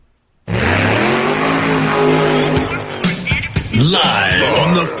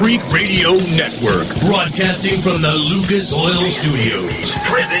the Freak Radio Network, broadcasting from the Lucas Oil Studios.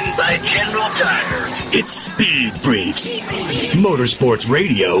 Driven by General Tire. It's Speed Freaks. Motorsports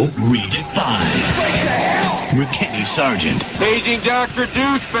Radio redefined. With Kenny Sargent. Paging Dr.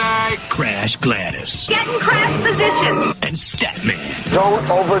 Douchebag. Crash Gladys. Get in crash position. And Statman. Don't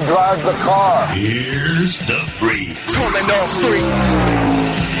overdrive the car. Here's the Freaks. Come on, no freak.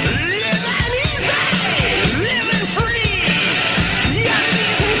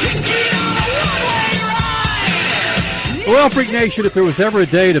 Well, Freak Nation, if there was ever a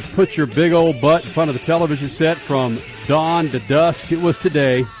day to put your big old butt in front of the television set from dawn to dusk, it was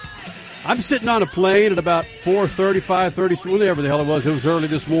today. I'm sitting on a plane at about 4:30, 5:30, whatever the hell it was early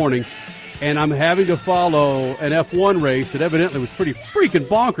this morning, and I'm having to follow an F1 race that evidently was pretty freaking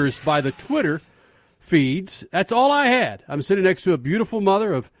bonkers by the Twitter feeds. That's all I had. I'm sitting next to a beautiful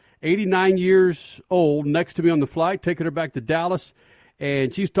mother of 89 years old next to me on the flight, taking her back to Dallas,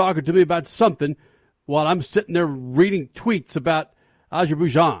 and she's talking to me about something while I'm sitting there reading tweets about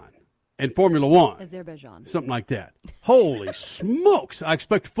Azerbaijan and Formula One. Azerbaijan. Something like that. Holy smokes. I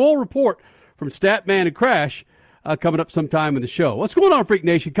expect full report from Statman and Crash coming up sometime in the show. What's going on, Freak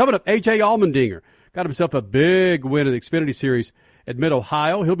Nation? Coming up, A.J. Allmendinger got himself a big win in the Xfinity Series at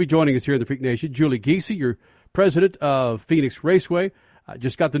Mid-Ohio. He'll be joining us here in the Freak Nation. Julie Giese, your president of Phoenix Raceway,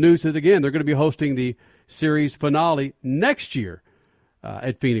 just got the news that, again, they're going to be hosting the series finale next year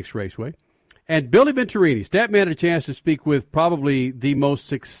at Phoenix Raceway. And Billy Venturini, Statman had a chance to speak with probably the most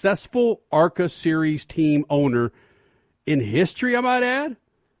successful ARCA Series team owner in history, I might add.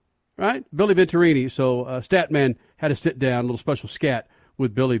 Right? Billy Venturini. So Statman had to sit down, a little special scat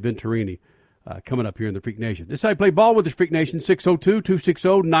with Billy Venturini coming up here in the Freak Nation. This is how you play ball with the Freak Nation,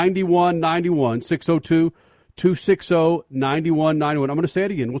 602-260-9191, 602-260-9191. I'm going to say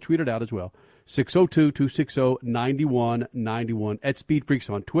it again. We'll tweet it out as well. 602-260-9191 at Speed Freaks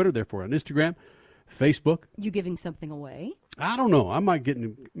on Twitter, therefore on Instagram, Facebook. You giving something away? I don't know. I might get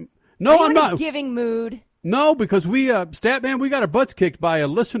in. No, I'm not. Giving mood. No, because we, Statman, we got our butts kicked by a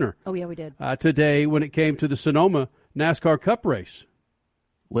listener. Oh, yeah, we did. Today when it came to the Sonoma NASCAR Cup race.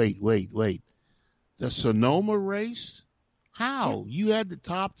 Wait. The Sonoma race? How? Yeah. You had the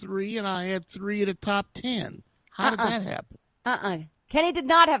top three and I had three of the top 10. How did that happen? Kenny did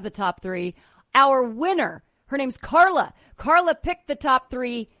not have the top three. Our winner, her name's Carla. Carla picked the top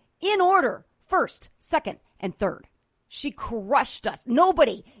three in order, first, second, and third. She crushed us.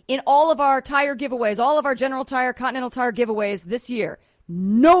 Nobody in all of our tire giveaways, all of our General Tire, Continental Tire giveaways this year,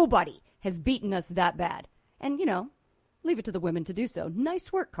 nobody has beaten us that bad. And, you know, leave it to the women to do so.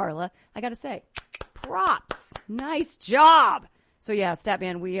 Nice work, Carla. I got to say, props. Nice job. So, yeah,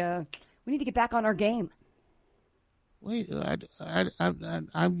 Statman, we need to get back on our game. Wait,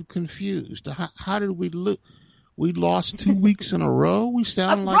 I'm confused. How did we lose? We lost 2 weeks in a row? We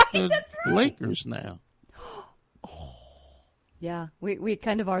sound like the Lakers now. Yeah, we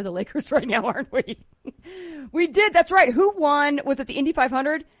kind of are the Lakers right now, aren't we? We did. That's right. Who won? Was it the Indy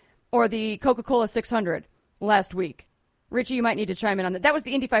 500 or the Coca-Cola 600 last week? Richie, you might need to chime in on that. That was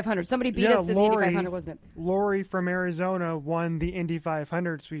the Indy 500. Somebody beat us in the Indy 500, wasn't it? Lori from Arizona won the Indy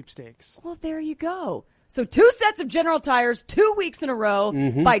 500 sweepstakes. Well, there you go. So 2 sets of General Tires, 2 weeks in a row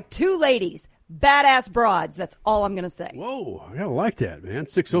by 2 ladies. Badass broads. That's all I'm going to say. Whoa, I gotta like that, man.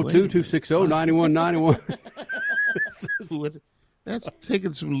 602-260-9191. That's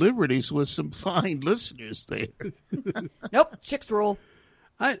taking some liberties with some fine listeners there. Nope, chicks rule.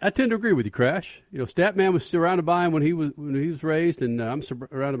 I tend to agree with you, Crash. You know, Statman was surrounded by him when he was raised, and I'm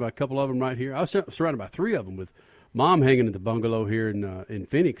surrounded by a couple of them right here. I was surrounded by 3 of them with Mom hanging in the bungalow here in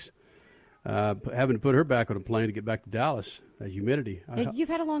Phoenix. Having to put her back on a plane to get back to Dallas. That humidity. You've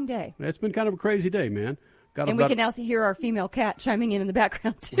had a long day. It's been kind of a crazy day, man. And we can now hear our female cat chiming in the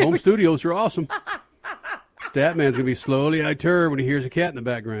background, too. Home studios are awesome. Statman's going to be slowly when he hears a cat in the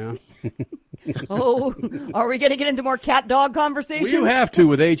background. Oh, are we going to get into more cat-dog conversations? Well, you have to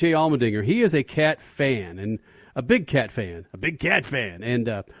with A.J. Allmendinger. He is a cat fan, and a big cat fan. And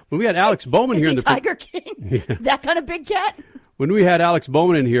when we had Alex Bowman here in the Tiger King? Yeah. That kind of big cat? When we had Alex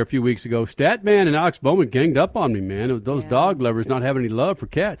Bowman in here a few weeks ago, Statman and Alex Bowman ganged up on me, man. It was those dog lovers not having any love for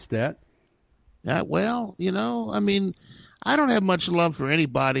cats, Stat. Well, you know, I mean, I don't have much love for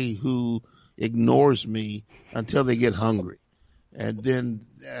anybody who ignores me until they get hungry. And then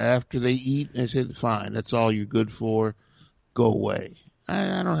after they eat, they say, fine, that's all you're good for. Go away.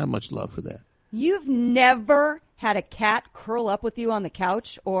 I don't have much love for that. You've never had a cat curl up with you on the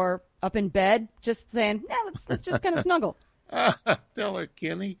couch or up in bed just saying, let's just kind of snuggle. Tell her,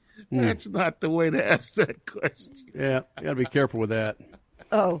 Kenny, that's not the way to ask that question. Yeah, you got to be careful with that.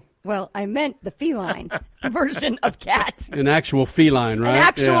 Oh, Well, I meant the feline version of cat. An actual feline, right? An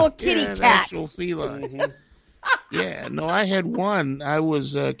actual kitty an cat. actual feline. Yeah, no, I had one. I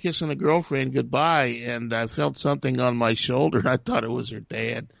was kissing a girlfriend goodbye, and I felt something on my shoulder, and I thought it was her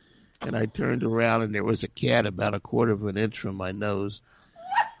dad. And I turned around, and there was a cat about 1/4 of an inch from my nose.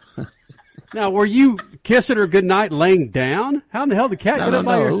 Now, were you kissing her goodnight laying down? How in the hell did the cat get up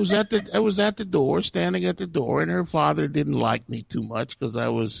by No. her? I was at the door, standing at the door, and her father didn't like me too much because I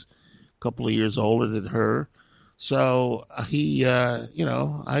was a couple of years older than her. So he, I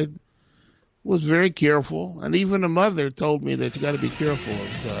was very careful, and even the mother told me that you got to be careful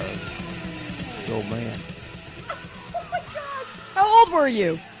of the old man. Oh my gosh! How old were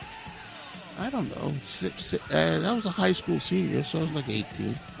you? I don't know. I was a high school senior, so I was like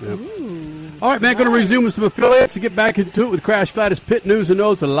 18. All right, man, going to resume with some affiliates to get back into it with Crash Gladys Pit News and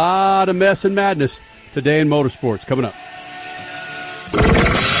Notes. A lot of mess and madness today in motorsports. Coming up.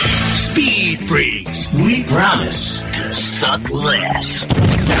 Speed Freaks, we promise to suck less.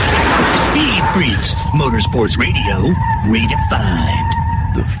 Speed Freaks, Motorsports Radio, redefined.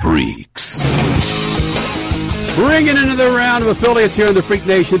 The Freaks. Bringing into the round of affiliates here in the Freak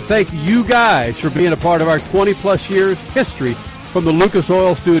Nation. Thank you guys for being a part of our 20-plus years history from the Lucas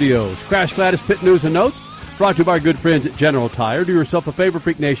Oil Studios. Crash Gladys Pit News and Notes brought to you by our good friends at General Tire. Do yourself a favor,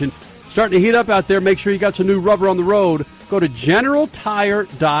 Freak Nation. Starting to heat up out there. Make sure you got some new rubber on the road. Go to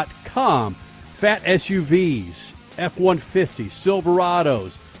GeneralTire.com. Fat SUVs, F-150s,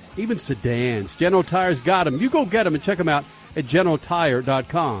 Silverados, even sedans. General Tire's got them. You go get them and check them out at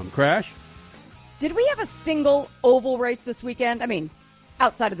GeneralTire.com. Crash? Did we have a single oval race this weekend? I mean,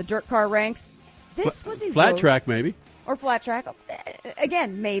 outside of the dirt car ranks. This was a flat road, track, maybe. Or flat track.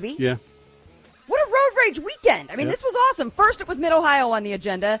 Again, maybe. Yeah. What a road rage weekend. I mean, This was awesome. First, it was Mid-Ohio on the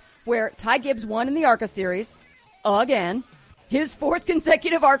agenda, where Ty Gibbs won in the ARCA Series. Again. His 4th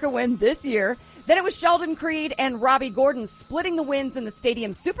consecutive ARCA win this year. Then it was Sheldon Creed and Robbie Gordon splitting the wins in the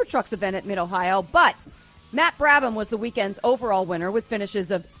Stadium Super Trucks event at Mid-Ohio. But Matt Brabham was the weekend's overall winner with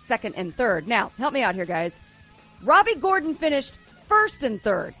finishes of 2nd and 3rd. Now, help me out here, guys. Robbie Gordon finished 1st and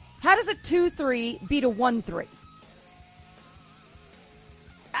 3rd. How does a 2-3 beat a 1-3?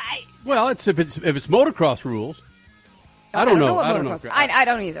 Well, if it's motocross rules. I don't know. I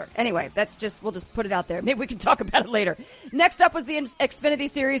don't either. Anyway, we'll just put it out there. Maybe we can talk about it later. Next up was the Xfinity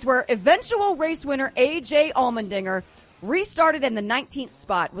Series, where eventual race winner A.J. Allmendinger restarted in the 19th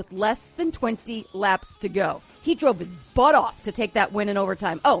spot with less than 20 laps to go. He drove his butt off to take that win in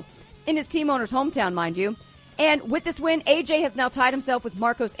overtime. Oh, in his team owner's hometown, mind you. And with this win, AJ has now tied himself with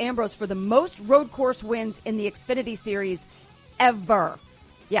Marcos Ambrose for the most road course wins in the Xfinity Series ever.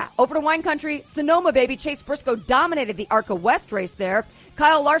 Yeah, over to wine country, Sonoma, baby. Chase Briscoe dominated the ARCA West race there.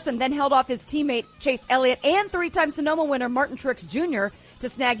 Kyle Larson then held off his teammate Chase Elliott and 3-time Sonoma winner Martin Truex Jr. to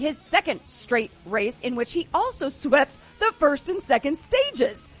snag his 2nd straight race, in which he also swept the 1st and 2nd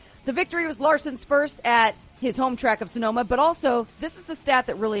stages. The victory was Larson's first at his home track of Sonoma, but also, this is the stat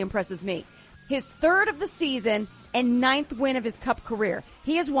that really impresses me, his 3rd of the season and 9th win of his Cup career.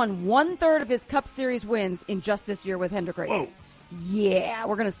 He has won 1/3 of his Cup Series wins in just this year with Hendrick Racing. Whoa. Yeah,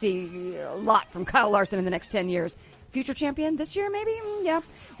 we're going to see a lot from Kyle Larson in the next 10 years. Future champion this year, maybe? Yeah.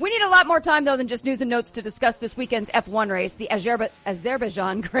 We need a lot more time, though, than just news and notes to discuss this weekend's F1 race, the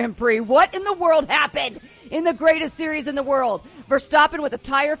Azerbaijan Grand Prix. What in the world happened in the greatest series in the world? Verstappen with a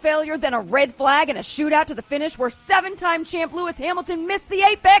tire failure, then a red flag, and a shootout to the finish where 7-time champ Lewis Hamilton missed the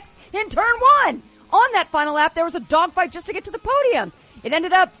apex in turn 1. On that final lap, there was a dogfight just to get to the podium. It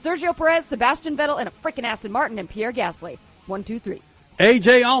ended up Sergio Perez, Sebastian Vettel, and a frickin' Aston Martin and Pierre Gasly. 1, 2, 3.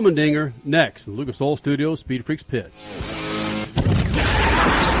 A.J. Allmendinger next. Lucas Oil Studios, Speed Freaks Pits. Speed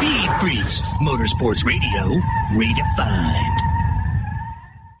Freaks, Motorsports Radio, redefined.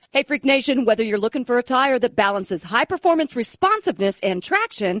 Hey, Freak Nation, whether you're looking for a tire that balances high-performance responsiveness and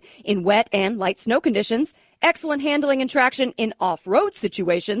traction in wet and light snow conditions, excellent handling and traction in off-road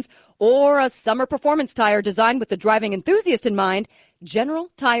situations, or a summer performance tire designed with the driving enthusiast in mind, General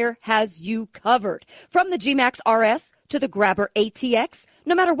Tire has you covered. From the G-Max RS to the Grabber ATX,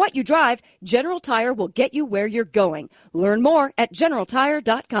 no matter what you drive, General Tire will get you where you're going. Learn more at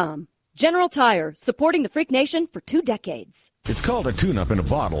GeneralTire.com. General Tire, supporting the Freak Nation for 2 decades. It's called a tune-up in a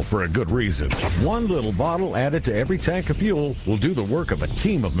bottle for a good reason. One little bottle added to every tank of fuel will do the work of a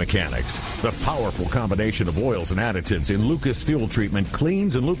team of mechanics. The powerful combination of oils and additives in Lucas Fuel Treatment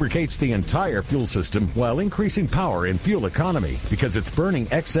cleans and lubricates the entire fuel system while increasing power and fuel economy because it's burning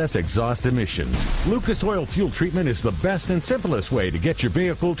excess exhaust emissions. Lucas Oil Fuel Treatment is the best and simplest way to get your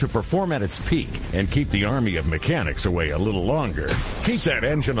vehicle to perform at its peak and keep the army of mechanics away a little longer. Keep that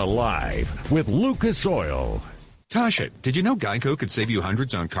engine alive with Lucas Oil. Tasha, did you know Geico could save you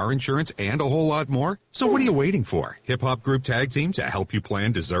hundreds on car insurance and a whole lot more? So what are you waiting for? Hip-hop group tag team to help you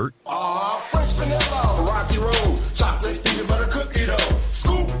plan dessert? Fresh vanilla, rocky road, chocolate peanut butter cookie dough.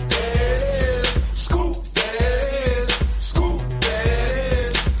 Scoop that is, scoop that is, scoop that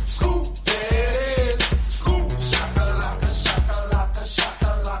is, scoop that is, scoop shakalaka, shakalaka,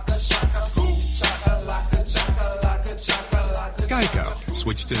 shakalaka, shaka, scoop shakalaka, shakalaka, shakalaka. Geico.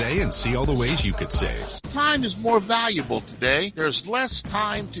 Switch today and see all the ways you could save. Time is more valuable today. There's less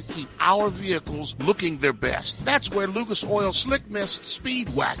time to keep our vehicles looking their best. That's where Lucas Oil Slick Mist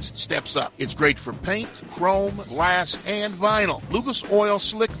Speed Wax steps up. It's great for paint, chrome, glass, and vinyl. Lucas Oil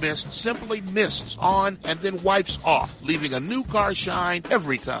Slick Mist simply mists on and then wipes off, leaving a new car shine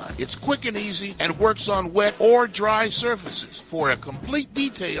every time. It's quick and easy and works on wet or dry surfaces. For a complete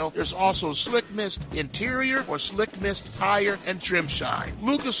detail, there's also Slick Mist Interior or Slick Mist Tire and Trim Shine.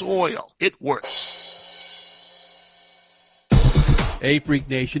 Lucas Oil. It works. Hey, Freak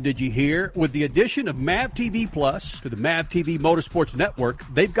Nation, did you hear? With the addition of MAV TV Plus to the MAV TV Motorsports Network,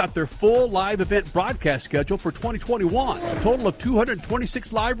 they've got their full live event broadcast schedule for 2021. A total of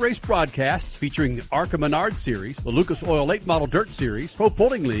 226 live race broadcasts featuring the ARCA Menard Series, the Lucas Oil Late Model Dirt Series, Pro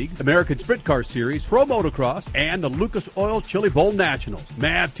Pulling League, American Sprint Car Series, Pro Motocross, and the Lucas Oil Chili Bowl Nationals.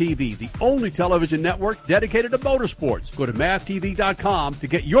 MAV TV, the only television network dedicated to motorsports. Go to MAVTV.com to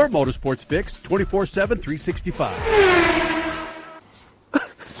get your motorsports fix 24/7, 365.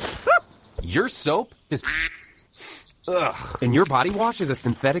 Your soap is ugh, and your body wash is a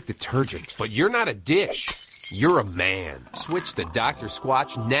synthetic detergent. But you're not a dish. You're a man. Switch to Dr.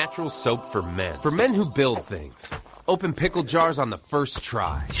 Squatch Natural Soap for Men. For men who build things. Open pickle jars on the first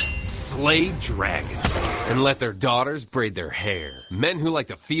try. Slay dragons. And let their daughters braid their hair. Men who like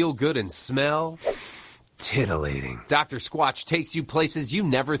to feel good and smell titillating. Dr. Squatch takes you places you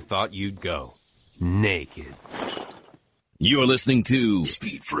never thought you'd go. Naked. You're listening to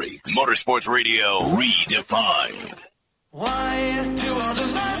Speed Freaks Motorsports Radio Redefined. Why do all the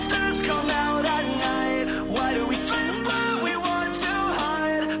monsters come out at night? Why do we sleep when we want to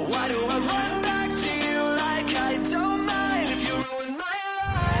hide? Why do I run back to you like I don't mind if you ruin my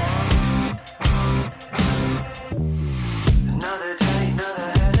life? Another day, another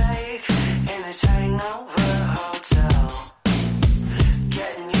headache in this hangover hotel.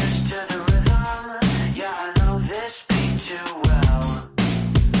 Getting used to the rhythm. Yeah, I know this beat too well.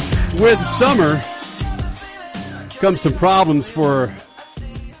 With summer comes some problems for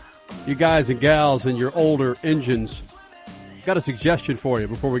you guys and gals and your older engines. Got a suggestion for you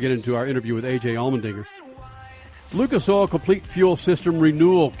before we get into our interview with A.J. Allmendinger. Lucas Oil Complete Fuel System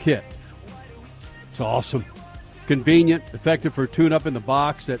Renewal Kit. It's awesome. Convenient, effective for tune-up in the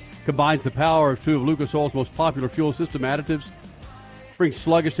box that combines the power of two of Lucas Oil's most popular fuel system additives. Brings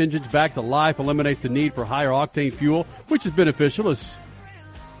sluggish engines back to life, eliminates the need for higher octane fuel, which is beneficial as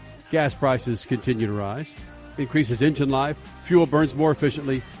gas prices continue to rise. Increases engine life. Fuel burns more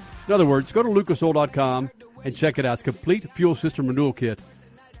efficiently. In other words, go to lucasoil.com and check it out. It's Complete Fuel System Renewal Kit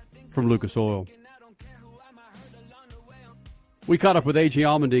from Lucas Oil. We caught up with A.J.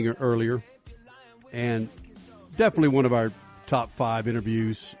 Allmendinger earlier, and definitely one of our top 5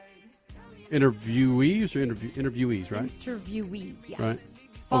 interviewees, right? Interviewees, yeah. Right.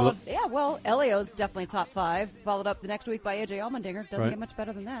 LAO's definitely top 5. Followed up the next week by A.J. Allmendinger. Doesn't get much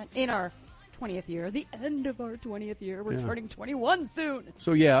better than that. In our 20th year, the end of our 20th year. We're turning 21 soon.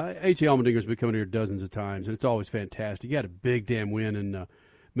 So, yeah, A.J. Allmendinger's been coming here dozens of times, and it's always fantastic. He had a big damn win in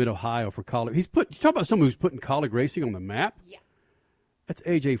Mid-Ohio for Kaulig. You talk about someone who's putting Kaulig racing on the map? Yeah. That's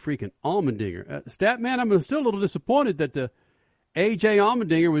A.J. freaking Allmendinger. Statman, I'm still a little disappointed that A.J.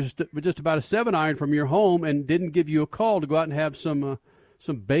 Allmendinger was just about a 7-iron from your home and didn't give you a call to go out and have some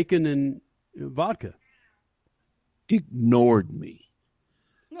bacon and vodka. Ignored me.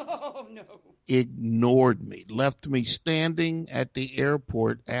 Oh, no. Ignored me. Left me standing at the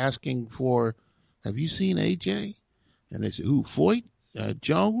airport asking for, have you seen AJ? And they said, who, Foyt?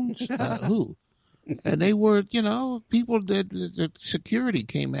 Jones? Who? And they were, people that security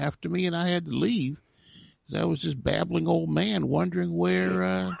came after me and I had to leave. I was just babbling old man wondering where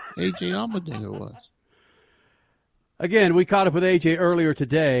A.J. Allmendinger was. Again, we caught up with A.J. earlier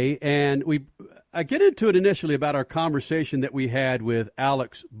today, and I get into it initially about our conversation that we had with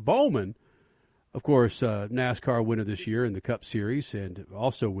Alex Bowman, of course, NASCAR winner this year in the Cup Series, and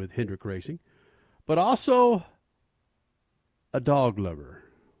also with Hendrick Racing, but also a dog lover.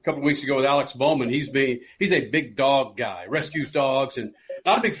 A couple of weeks ago with Alex Bowman, he's a big dog guy, rescues dogs, and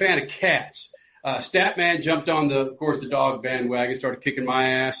not a big fan of cats. Statman jumped on the dog bandwagon, started kicking my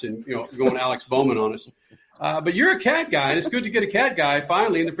ass and, going Alex Bowman on us. But you're a cat guy, and it's good to get a cat guy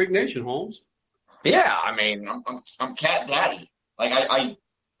finally in the Freak Nation, Holmes. Yeah, I mean, I'm cat daddy. Like I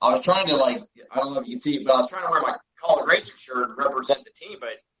was trying to I don't know if you see it, but I was trying to wear my College Racing shirt and represent the team.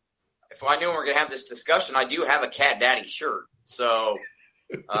 But if I knew we were going to have this discussion, I do have a cat daddy shirt. So,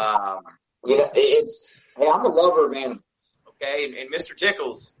 hey, I'm a lover of animals. Okay, and Mr.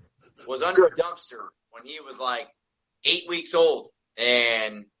 Tickles was under a dumpster when he was like 8 weeks old,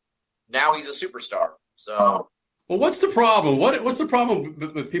 and now he's a superstar. So. Well, what's the problem? What's the problem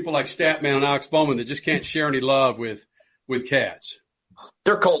with people like Statman and Alex Bowman that just can't share any love with cats?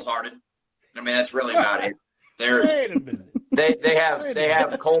 They're cold-hearted. I mean, that's really about it. Wait a minute. They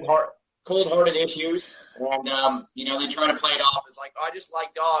have cold-hearted issues, and they try to play it off as like, oh, I just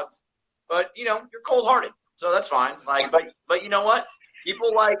like dogs, but you're cold-hearted, so that's fine. Like, but you know what?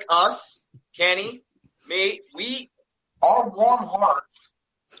 People like us, Kenny, me, our warm hearts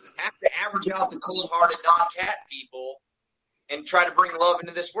have to average out the cold-hearted non-cat people and try to bring love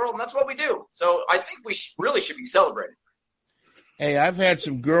into this world, and that's what we do. So I think we really should be celebrated. Hey, I've had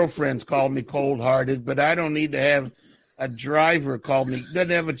some girlfriends call me cold-hearted, but I don't need to have a driver call me. Doesn't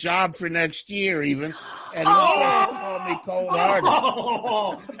have a job for next year even, and call me cold-hearted.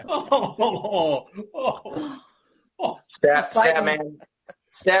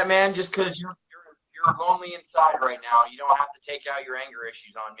 Statman, just because you're lonely inside right now, you don't have to take out your anger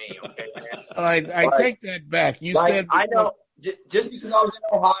issues on me, okay, man? I take that back. You said I know. Just because I was in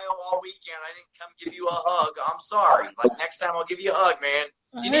Ohio all weekend, I didn't come give you a hug. I'm sorry. Like, next time I'll give you a hug, man.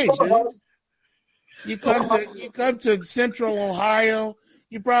 Hey, dude. You come to Central Ohio.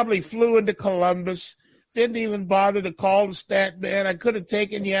 You probably flew into Columbus. Didn't even bother to call the Statman. I could have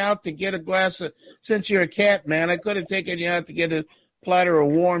taken you out to get a glass of, since you're a cat man, I could have taken you out to get a platter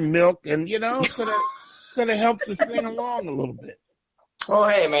of warm milk, and could have helped the thing along a little bit. Oh,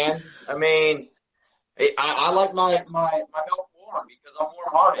 hey, man. I mean, I like my milk warm because I'm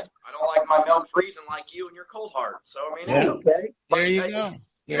warm-hearted. I don't like my milk freezing like you, and you're cold-hearted. So I mean, it's okay. There you go.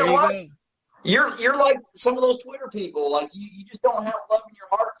 You know what? You're like some of those Twitter people. Like you just don't have love in your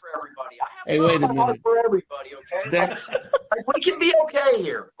heart for everybody. I have love in my heart for everybody. Okay, we can be okay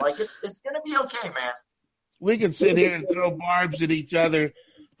here. Like it's gonna be okay, man. We can sit here and throw barbs at each other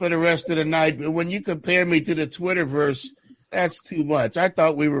for the rest of the night, but when you compare me to the Twitterverse, that's too much. I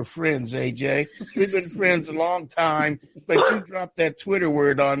thought we were friends, AJ. We've been friends a long time, but you dropped that Twitter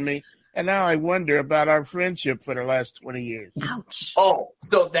word on me, and now I wonder about our friendship for the last 20 years. Ouch. Oh,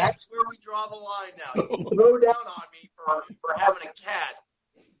 so that's where we draw the line now. You throw down on me for having a cat,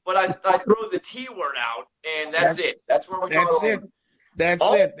 but I throw the T word out, and that's it. That's where we draw the line. That's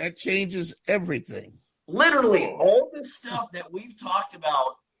it. That changes everything. Literally, all this stuff that we've talked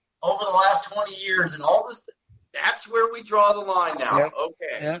about over the last 20 years and all this, that's where we draw the line now. Yep.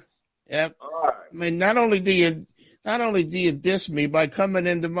 Okay. Yep. All right. I mean, not only do you diss me by coming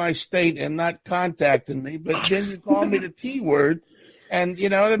into my state and not contacting me, but then you call me the T word, and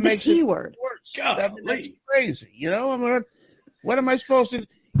that makes it worse. That's crazy. I mean, what am I supposed to?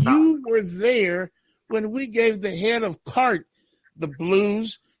 You were there when we gave the head of CART the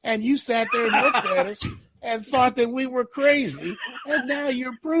blues, and you sat there and looked at us and thought that we were crazy, and now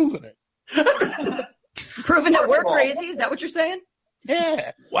you're proving it. Proving that we're crazy? Is that what you're saying?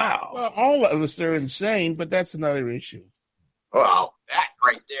 Yeah. Wow. Well, all of us are insane, but that's another issue. Well, that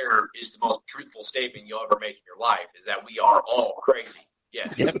right there is the most truthful statement you'll ever make in your life, is that we are all crazy.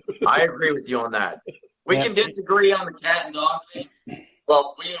 Yes. Yep. I agree with you on that. We can disagree on the cat and dog thing,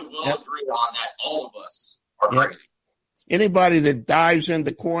 but we will agree on that all of us are crazy. Anybody that dives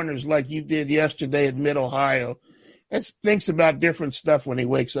into corners like you did yesterday at Mid-Ohio thinks about different stuff when he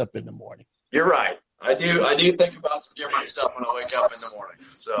wakes up in the morning. You're right. I do think about some different stuff when I wake up in the morning.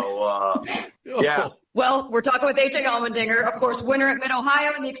 So, yeah. Well, we're talking with AJ Allmendinger, of course, winner at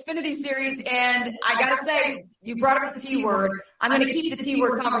Mid-Ohio in the Xfinity Series. And I got to say, you brought up the T word. I'm going to keep the T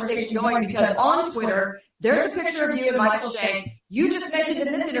word conversation going because on Twitter, there's a picture of you and Michael Shank. You just mentioned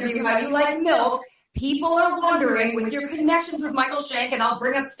in this interview how you like milk. People are wondering, with your connections with Michael Shank, and I'll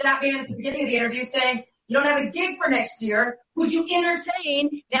bring up Statman at the beginning of the interview saying, you don't have a gig for next year. Would you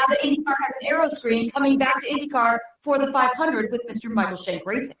entertain, now that IndyCar has an aero screen, coming back to IndyCar for the 500 with Mr. Michael Shank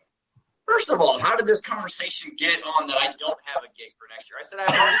Racing? First of all, how did this conversation get on that I don't have a gig for next year? I said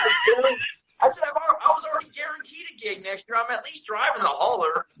I was already guaranteed a gig next year. I'm at least driving the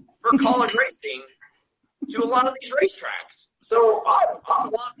hauler for College Racing to a lot of these racetracks. So I'm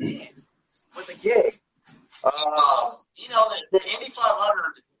locked in with a gig. The Indy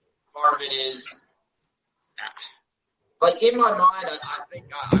 500 part of it is, like, in my mind, I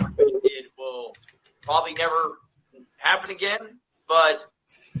think it will probably never happen again, but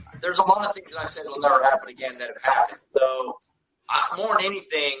there's a lot of things that I said will never happen again that have happened. So, more than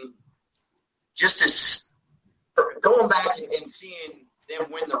anything, just going back and seeing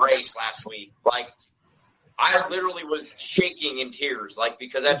them win the race last week, like, I literally was shaking in tears, like,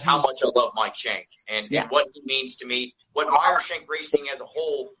 because that's how much I love Mike Shank and what he means to me, what Meyer Shank Racing as a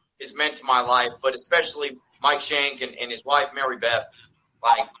whole is meant to my life, but especially Mike Shank and his wife, Mary Beth,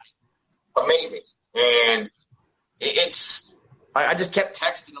 like, amazing. And I just kept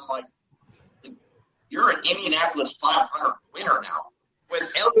texting him, like, you're an Indianapolis 500 winner now, with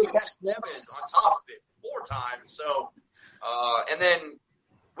Elliot Esteves on top of it 4 times. So, and then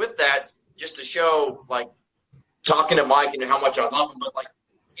with that, just to show, like, talking to Mike and how much I love him, but, like,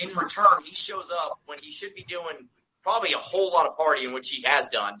 in return, he shows up when he should be doing probably a whole lot of partying, which he has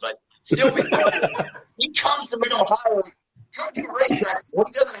done, but still, he comes to Mid-Ohio, come to a racetrack when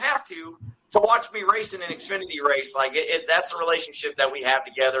he doesn't have to watch me race in an Xfinity race. Like, that's the relationship that we have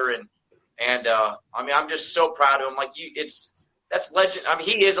together, and I mean, I'm just so proud of him. Like, that's legend. I mean,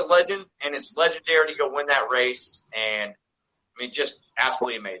 he is a legend, and it's legendary to go win that race, and I mean, just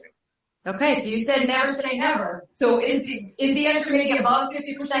absolutely amazing. Okay, so you said never say never. So is the answer going to get above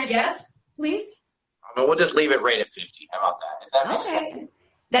 50% yes, please? I mean, we'll just leave it right at 50. How about that? If that makes sense.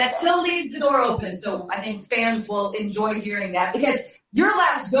 That still leaves the door open, so I think fans will enjoy hearing that. Because your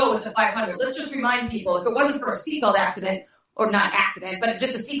last go with the 500, let's just remind people, if it wasn't for a seatbelt accident, or not accident, but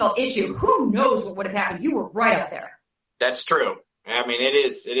just a seatbelt issue, who knows what would have happened? You were right up there. That's true. I mean, it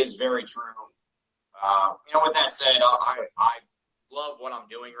is very true. You know, with that said, I love what I'm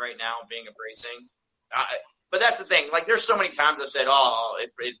doing right now, being a racing. But that's the thing. Like, there's so many times I've said,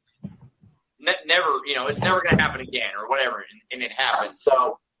 never, you know, it's never going to happen again or whatever, and it happened.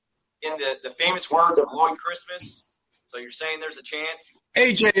 So, in the famous words of Lloyd Christmas, so you're saying there's a chance?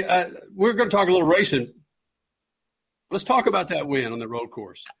 AJ, we're going to talk a little racing. Let's talk about that win on the road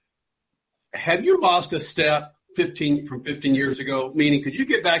course. Have you lost a step 15 years ago? Meaning, could you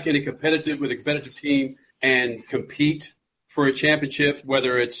get back with a competitive team and compete for a championship,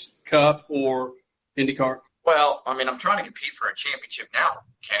 whether it's Cup or IndyCar? Well, I mean, I'm trying to compete for a championship now,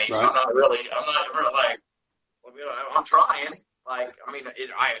 Kenny. Right. So I'm not really like, I'm trying. Like, I mean,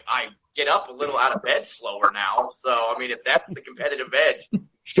 I get up a little out of bed slower now. So, I mean, if that's the competitive edge,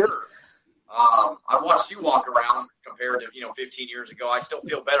 sure. I watched you walk around compared to, 15 years ago. I still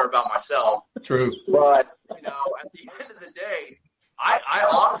feel better about myself. True. But, at the end of the day, I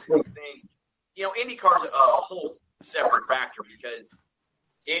honestly think, IndyCar's a whole separate factor because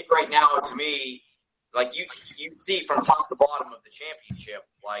it right now, to me, like you see from top to bottom of the championship,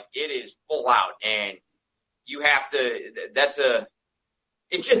 like it is full out and you have to,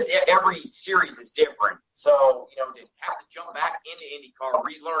 it's just every series is different. So, to have to jump back into IndyCar,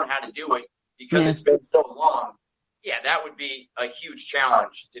 relearn how to do it because it's been so long. Yeah, that would be a huge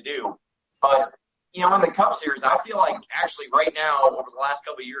challenge to do. But, in the Cup Series, I feel like actually right now over the last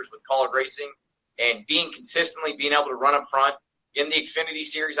couple of years with College Racing and being able to run up front in the Xfinity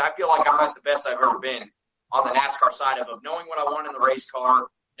Series, I feel like I'm at the best I've ever been on the NASCAR side of knowing what I want in the race car,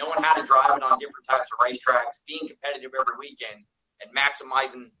 knowing how to drive it on different types of racetracks, being competitive every weekend, and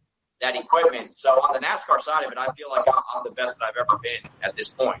maximizing that equipment. So on the NASCAR side of it, I feel like I'm the best that I've ever been at this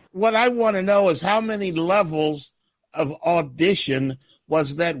point. What I want to know is how many levels of audition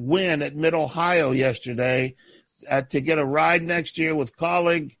was that win at Mid-Ohio yesterday to get a ride next year with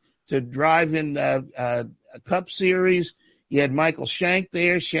Colleague to drive in a Cup Series. You had Michael Shank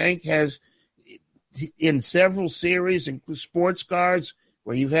there. Shank has in several series, including sports cars,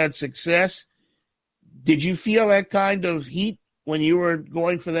 where you've had success. Did you feel that kind of heat when you were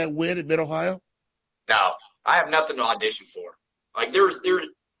going for that win at Mid-Ohio? No, I have nothing to audition for. Like there's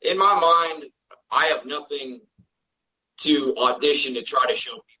in my mind, I have nothing to audition to try to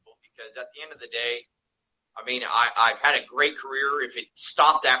show people because at the end of the day, I mean, I've had a great career. If it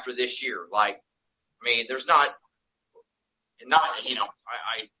stopped after this year, there's not,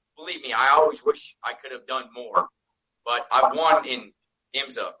 I believe me, I always wish I could have done more, but I've won in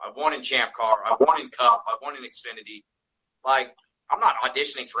IMSA, I've won in Champ Car, I've won in Cup, I've won in Xfinity. Like, I'm not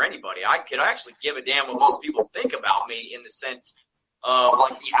auditioning for anybody. I could actually give a damn what most people think about me in the sense of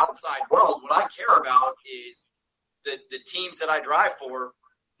like the outside world. What I care about is the teams that I drive for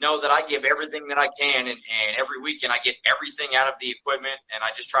know that I give everything that I can, and every weekend I get everything out of the equipment, and I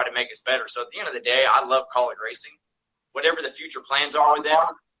just try to make us better. So at the end of the day, I love College Racing. Whatever the future plans are with them,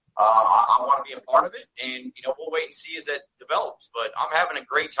 I want to be a part of it, and we'll wait and see as that develops. But I'm having a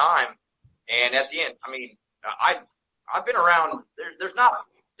great time, and at the end, I mean, I've been around.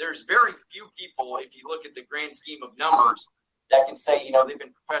 There's very few people, if you look at the grand scheme of numbers, that can say they've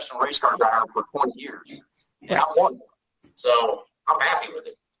been professional race car drivers for 20 years, and I'm one of them. So I'm happy with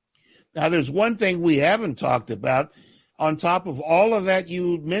it. Now, there's one thing we haven't talked about. On top of all of that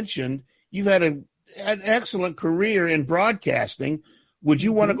you mentioned, you've had an excellent career in broadcasting. Would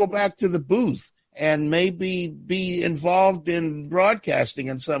you want to go back to the booth and maybe be involved in broadcasting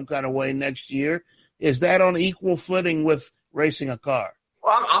in some kind of way next year? Is that on equal footing with racing a car?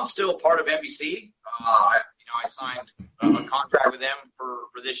 Well, I'm still part of NBC. I signed a contract with them for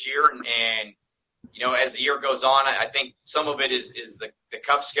this year, and as the year goes on, I think some of it is the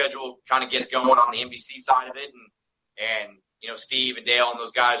Cup schedule kind of gets going on the NBC side of it, and Steve and Dale and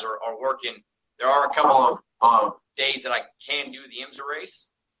those guys are working. There are a couple of days that I can do the IMSA race,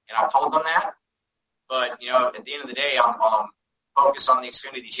 and I've told them that. But at the end of the day, I'm focused on the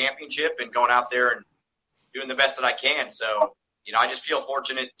Xfinity Championship and going out there and doing the best that I can. So I just feel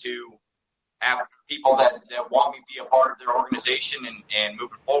fortunate to have people that want me to be a part of their organization and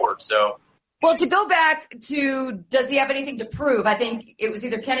moving forward. So. Well, to go back to, does he have anything to prove? I think it was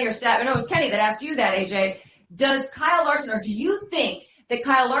either Kenny or Stat. No, it was Kenny that asked you that, AJ. Does Kyle Larson, or do you think that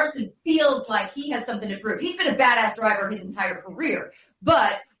Kyle Larson feels like he has something to prove? He's been a badass driver his entire career.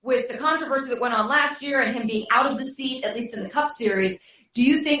 But with the controversy that went on last year and him being out of the seat, at least in the Cup Series, do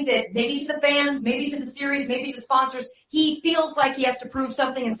you think that maybe to the fans, maybe to the series, maybe to sponsors, he feels like he has to prove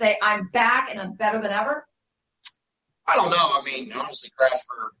something and say, I'm back and I'm better than ever? I don't know. I mean, honestly, Crash,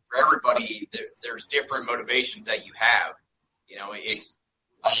 for everybody, there's different motivations that you have.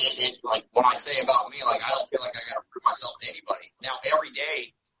 It's like what I say about me, like I don't feel like I got to prove myself to anybody. Now, every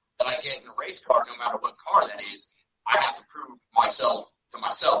day that I get in a race car, no matter what car that is, I have to prove myself to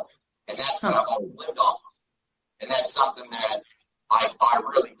myself. And that's what I've always lived off of. And that's something that I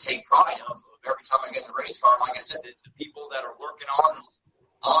really take pride of every time I get in the race car. Like I said, the people that are working on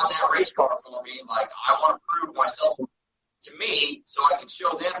that race car for me, like I want to prove myself to me so I can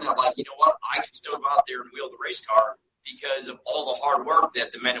show them that, like, you know what, I can still go out there and wheel the race car because of all the hard work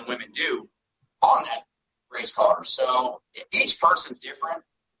that the men and women do on that race car. So each person's different,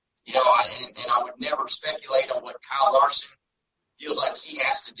 and I would never speculate on what Kyle Larson feels like he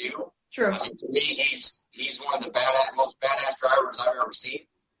has to do. True. I mean, to me, he's one of the most badass drivers I've ever seen.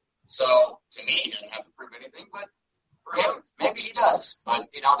 So to me, he doesn't have to prove anything, but for him, maybe he does. But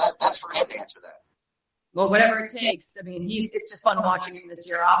that's for him to answer that. Well, whatever it takes. I mean, it's just fun watching him this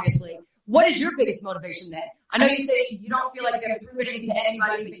year, obviously. What is your biggest motivation then? I know you say you don't feel like you have to prove anything to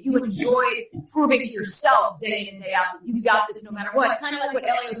anybody, but you enjoy proving to yourself day in and day out. You got this no matter what. Kind of like what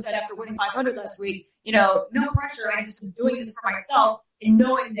Elio said after winning 500 last week. No pressure. I'm just doing this for myself and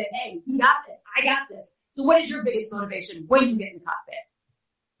knowing that, hey, you got this. I got this. So what is your biggest motivation when you get in the cockpit?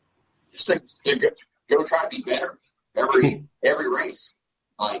 Just to go try to be better every race.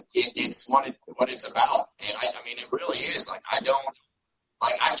 Like it's what it's about, and I mean it really is. Like I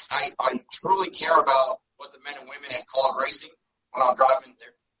truly care about what the men and women at College Racing when I'm driving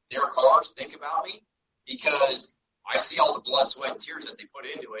their cars think about me, because I see all the blood, sweat, and tears that they put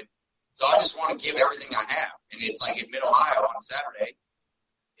into it. So I just want to give everything I have, and it's like in Mid-Ohio on Saturday.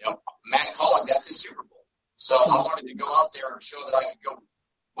 Matt Collick, that's his Super Bowl. So I wanted to go out there and show that I could go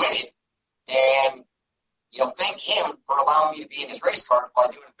win it, and thank him for allowing me to be in his race car by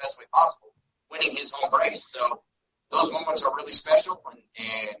doing it the best way possible, winning his home race. So those moments are really special.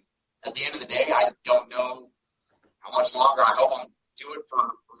 And at the end of the day, I don't know how much longer. I hope I'm do it for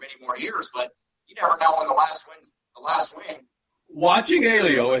many more years, but you never know when the last win. Watching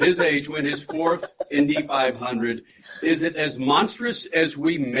Elio at his age win his fourth Indy 500, is it as monstrous as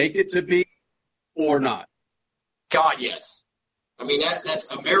we make it to be or not? God, yes. I mean,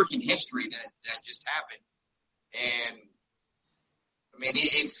 that's American history that just happened. And, I mean,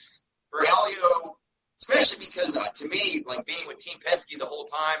 it's for Elio, especially because, to me, like being with Team Penske the whole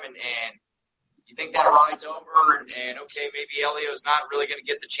time, and you think that ride's over, and okay, maybe Elio's not really going to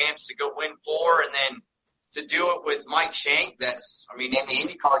get the chance to go win 4, and then to do it with Mike Shank, that's, I mean, in the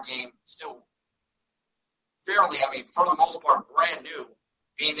IndyCar game, still fairly, I mean, for the most part, brand new,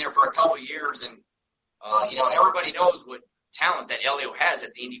 being there for a couple of years, and, everybody knows what talent that Elio has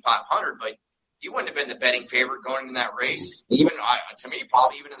at the Indy 500, but he wouldn't have been the betting favorite going in that race. Even to me,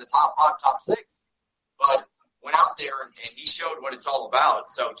 probably even in the top 5, top 6. But went out there and he showed what it's all about.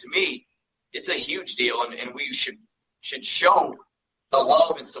 So to me, it's a huge deal, and we should show the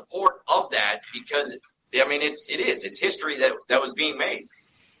love and support of that, because I mean it's history that was being made.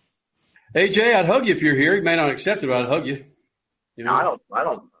 AJ, I'd hug you if you're here. You may not accept it, but I'd hug you. No, I don't. I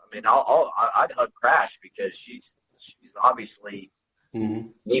mean, I'd hug Crash because she's obviously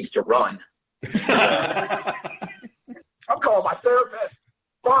needs to run. I'm calling my therapist.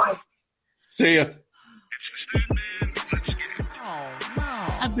 Bye. See ya. Oh, no.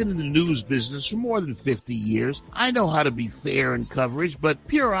 I've been in the news business for more than 50 years. I know how to be fair in coverage, but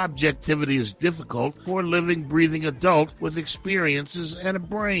pure objectivity is difficult for a living, breathing adult with experiences and a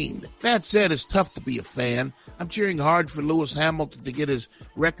brain. That said, it's tough to be a fan. I'm cheering hard for Lewis Hamilton to get his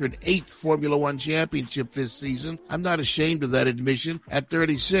record 8th Formula One championship this season. I'm not ashamed of that admission. At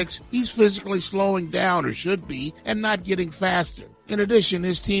 36, he's physically slowing down, or should be, and not getting faster. In addition,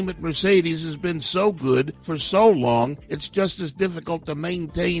 his team at Mercedes has been so good for so long, it's just as difficult to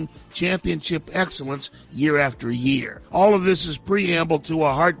maintain championship excellence year after year. All of this is preamble to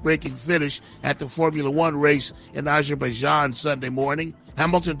a heartbreaking finish at the Formula One race in Azerbaijan Sunday morning.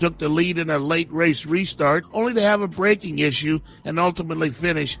 Hamilton took the lead in a late race restart, only to have a braking issue and ultimately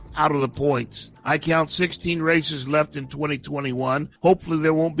finish out of the points. I count 16 races left in 2021. Hopefully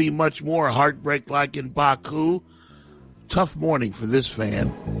there won't be much more heartbreak like in Baku. Tough morning for this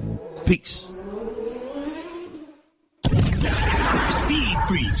fan. Peace. Speed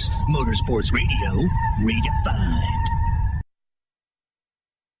Freaks, Motorsports Radio, redefined.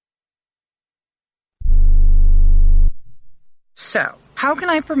 So, how can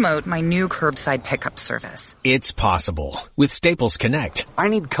I promote my new curbside pickup service? It's possible with Staples Connect. I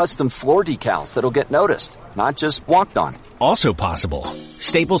need custom floor decals that'll get noticed, not just walked on. Also possible.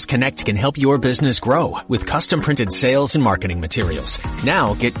 Staples Connect can help your business grow with custom printed sales and marketing materials.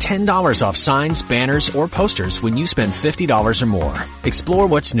 Now get $10 off signs, banners, or posters when you spend $50 or more. Explore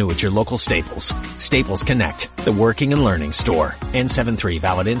what's new at your local Staples. Staples Connect, the working and learning store. N73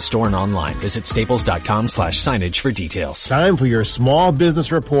 valid in-store and online. Visit staples.com/signage for details. Time for your Small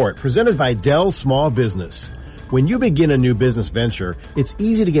Business Report, presented by Dell Small Business. When you begin a new business venture, it's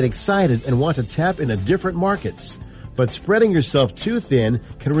easy to get excited and want to tap into different markets. But spreading yourself too thin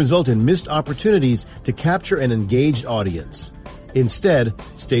can result in missed opportunities to capture an engaged audience. Instead,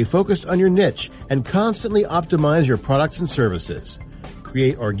 stay focused on your niche and constantly optimize your products and services.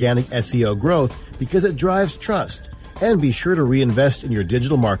 Create organic SEO growth because it drives trust, and be sure to reinvest in your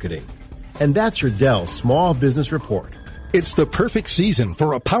digital marketing. And that's your Dell Small Business Report. It's the perfect season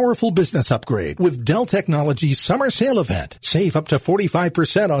for a powerful business upgrade with Dell Technologies Summer Sale Event. Save up to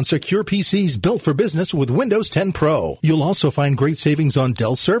 45% on secure PCs built for business with Windows 10 Pro. You'll also find great savings on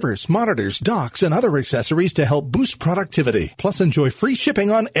Dell servers, monitors, docks, and other accessories to help boost productivity. Plus, enjoy free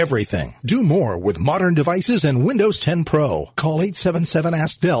shipping on everything. Do more with modern devices and Windows 10 Pro. Call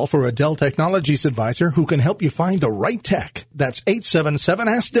 877-ASK-DELL for a Dell Technologies advisor who can help you find the right tech. That's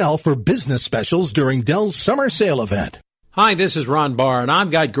 877-ASK-DELL for business specials during Dell's Summer Sale Event. Hi, this is Ron Barr, and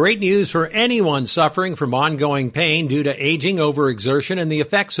I've got great news for anyone suffering from ongoing pain due to aging, overexertion, and the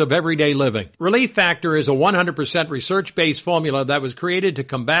effects of everyday living. Relief Factor is a 100% research-based formula that was created to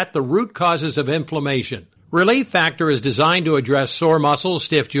combat the root causes of inflammation. Relief Factor is designed to address sore muscles,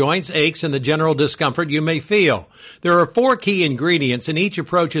 stiff joints, aches, and the general discomfort you may feel. There are 4 key ingredients, and each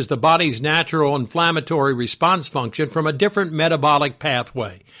approaches the body's natural inflammatory response function from a different metabolic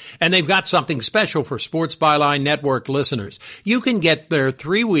pathway. And they've got something special for Sports Byline Network listeners. You can get their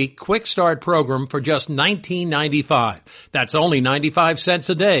 3-week quick start program for just $19.95. That's only 95 cents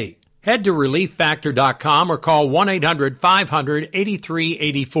a day. Head to ReliefFactor.com or call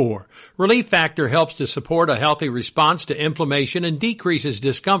 1-800-500-8384. Relief Factor helps to support a healthy response to inflammation and decreases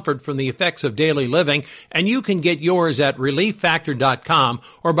discomfort from the effects of daily living, and you can get yours at ReliefFactor.com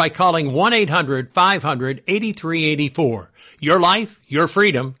or by calling 1-800-500-8384. Your life, your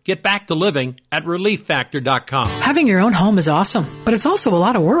freedom. Get back to living at ReliefFactor.com. Having your own home is awesome, but it's also a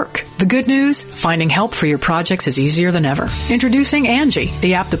lot of work. The good news? Finding help for your projects is easier than ever. Introducing Angie,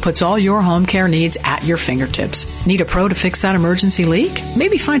 the app that puts all your home care needs at your fingertips. Need a pro to fix that emergency leak?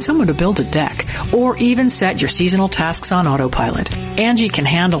 Maybe find someone to build a deck, or even set your seasonal tasks on autopilot. Angie can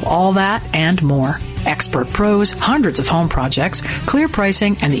handle all that and more. Expert pros, hundreds of home projects, clear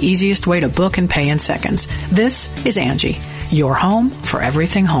pricing, and the easiest way to book and pay in seconds. This is Angie, your home for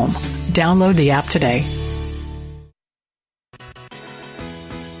everything home. Download the app today.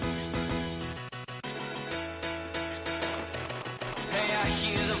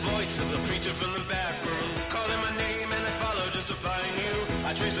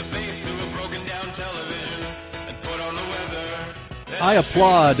 I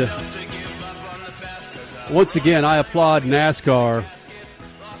applaud, once again, I applaud NASCAR.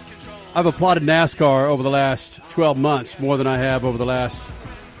 I've applauded NASCAR over the last 12 months more than I have over the last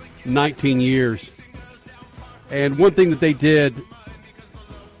 19 years. And one thing that they did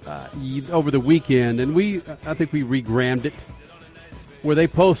over the weekend, and I think we regrammed it, where they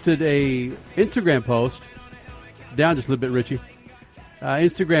posted a Instagram post, down just a little bit, Richie,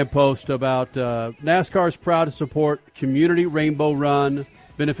 Instagram post about NASCAR is proud to support Community Rainbow Run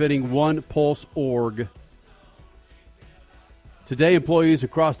benefiting One Pulse Org. Today, employees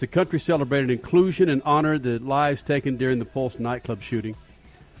across the country celebrated inclusion and honored the lives taken during the Pulse nightclub shooting.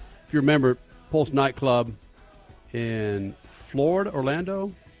 If you remember, Pulse nightclub in Florida,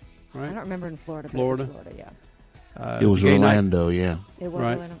 Orlando, right? I don't remember in Florida. But Florida, it was Florida, yeah. It was Orlando, yeah. It was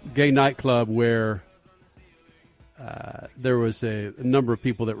right. Orlando. Gay nightclub where there was a number of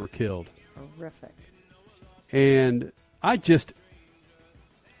people that were killed. Horrific. And I just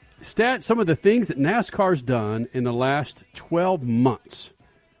some of the things that NASCAR's done in the last 12 months.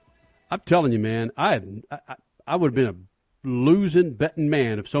 I'm telling you, man, I would have been a losing betting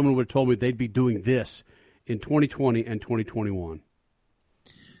man if someone would have told me they'd be doing this in 2020 and 2021.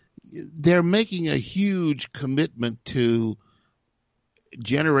 They're making a huge commitment to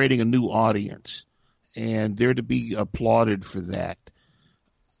generating a new audience, and they're to be applauded for that.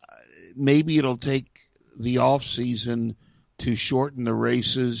 Maybe it'll take the off season to shorten the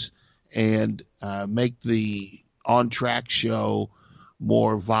races and make the on-track show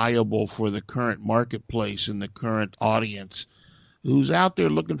more viable for the current marketplace and the current audience who's out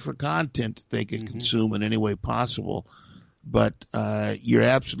there looking for content that they can consume in any way possible. But you're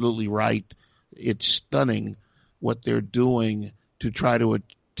absolutely right. It's stunning what they're doing to try to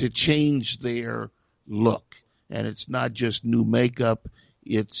change their look. And it's not just new makeup.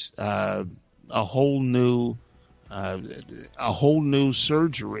 It's a whole new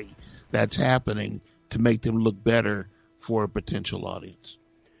surgery that's happening to make them look better for a potential audience.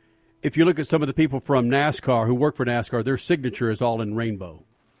 If you look at some of the people from NASCAR who work for NASCAR, their signature is all in rainbow.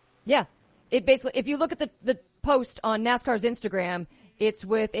 Yeah. It basically, if you look at the post on NASCAR's Instagram, it's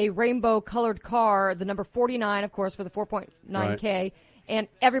with a rainbow-colored car, the number 49, of course, for the 4.9K, right. And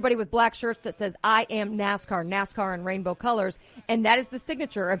everybody with black shirts that says, I am NASCAR, NASCAR in rainbow colors. And that is the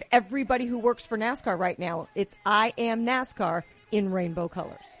signature of everybody who works for NASCAR right now. It's I am NASCAR in rainbow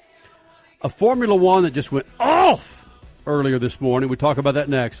colors. A Formula One that just went off earlier this morning. We talk about that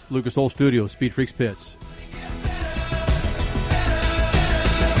next. Lucas Oil Studios, Speed Freaks Pits.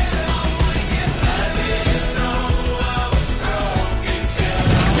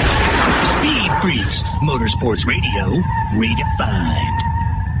 Speed Freaks, Motorsports Radio, redefined.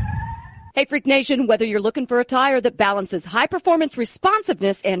 Hey, Freak Nation, whether you're looking for a tire that balances high-performance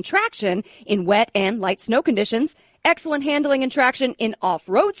responsiveness and traction in wet and light snow conditions, excellent handling and traction in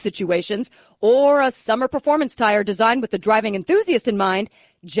off-road situations, or a summer performance tire designed with the driving enthusiast in mind,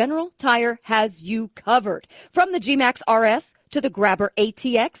 General Tire has you covered. From the G-Max RS to the Grabber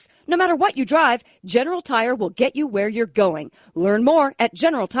ATX, no matter what you drive, General Tire will get you where you're going. Learn more at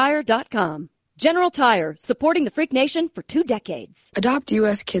GeneralTire.com. General Tire, supporting the Freak Nation for 2 decades. Adopt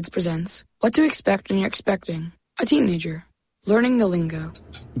US Kids presents What to Expect When You're Expecting a Teenager. Learning the lingo.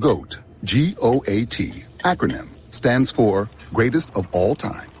 GOAT, G-O-A-T, acronym, stands for Greatest of All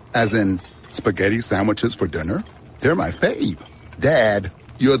Time. As in, spaghetti sandwiches for dinner? They're my fave. Dad,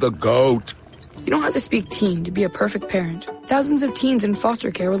 you're the GOAT. You don't have to speak teen to be a perfect parent. Thousands of teens in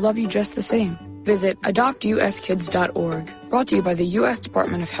foster care will love you just the same. Visit adoptuskids.org. Brought to you by the U.S.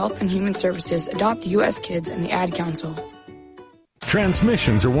 Department of Health and Human Services, Adopt U.S. Kids, and the Ad Council.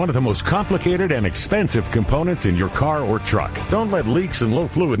 Transmissions are one of the most complicated and expensive components in your car or truck. Don't let leaks and low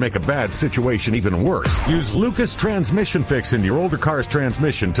fluid make a bad situation even worse. Use Lucas Transmission Fix in your older car's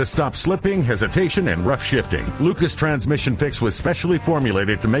transmission to stop slipping, hesitation, and rough shifting. Lucas Transmission Fix was specially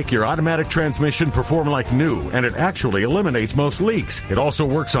formulated to make your automatic transmission perform like new, and it actually eliminates most leaks. It also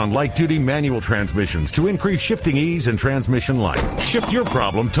works on light-duty manual transmissions to increase shifting ease and transmission life. Shift your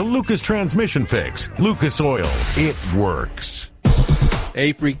problem to Lucas Transmission Fix. Lucas Oil. It works.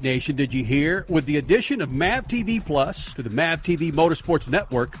 Hey, Freak Nation, did you hear? With the addition of MAV TV Plus to the MAV TV Motorsports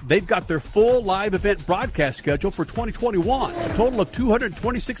Network, they've got their full live event broadcast schedule for 2021. A total of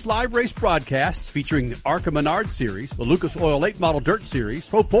 226 live race broadcasts featuring the ARCA Menard Series, the Lucas Oil Late Model Dirt Series,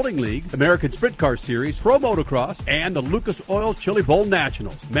 Pro Pulling League, American Sprint Car Series, Pro Motocross, and the Lucas Oil Chili Bowl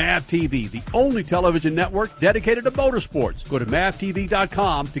Nationals. MAV TV, the only television network dedicated to motorsports. Go to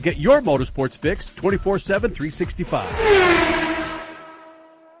MAVTV.com to get your motorsports fix 24/7, 365.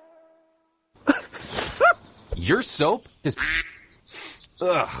 Your soap is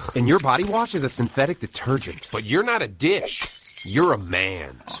ugh, and your body wash is a synthetic detergent. But you're not a dish. You're a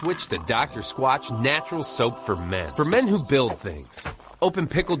man. Switch to Dr. Squatch Natural Soap for Men. For men who build things. Open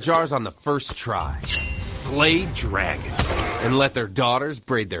pickle jars on the first try. Slay dragons. And let their daughters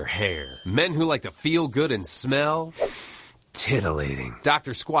braid their hair. Men who like to feel good and smell titillating.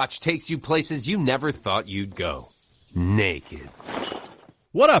 Dr. Squatch takes you places you never thought you'd go. Naked.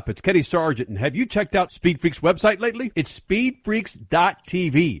 What up? It's Kenny Sargent, and have you checked out Speed Freaks' website lately? It's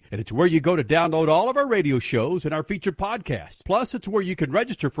speedfreaks.tv, and it's where you go to download all of our radio shows and our featured podcasts. Plus, it's where you can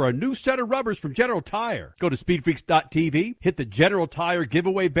register for a new set of rubbers from General Tire. Go to speedfreaks.tv, hit the General Tire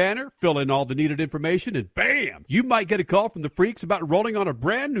giveaway banner, fill in all the needed information, and bam! You might get a call from the freaks about rolling on a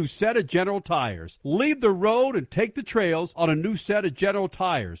brand new set of General Tires. Leave the road and take the trails on a new set of General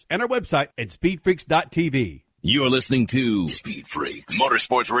Tires. And our website at speedfreaks.tv. You're listening to Speed Freaks,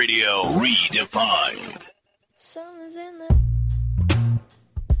 Motorsports Radio Redefined. Summer's in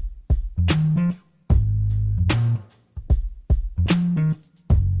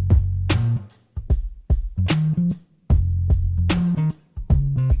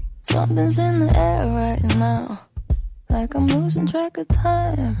Something's in the air right now, like I'm losing track of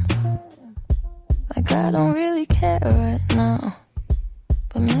time, like I don't really care right now,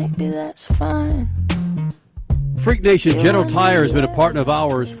 but maybe that's fine. Freak Nation, General Tire has been a partner of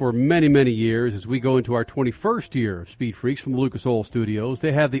ours for many, many years as we go into our 21st year of Speed Freaks from the Lucas Oil Studios.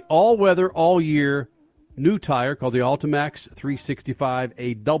 They have the all-weather, all-year new tire called the Ultimax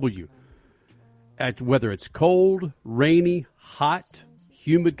 365AW. Whether it's cold, rainy, hot,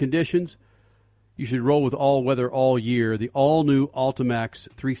 humid conditions, you should roll with all-weather, all-year, the all-new Ultimax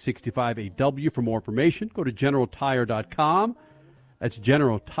 365AW. For more information, go to GeneralTire.com. That's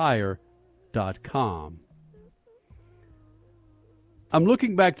GeneralTire.com. I'm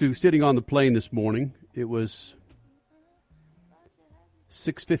looking back to sitting on the plane this morning. It was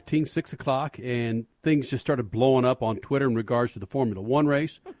 6:15, 6 o'clock, and things just started blowing up on Twitter in regards to the Formula One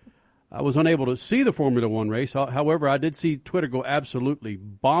race. I was unable to see the Formula One race. However, I did see Twitter go absolutely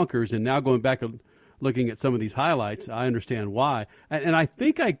bonkers, and now going back and looking at some of these highlights, I understand why. And I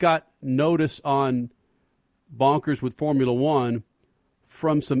think I got notice on bonkers with Formula One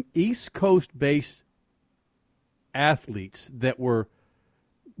from some East Coast-based athletes that were,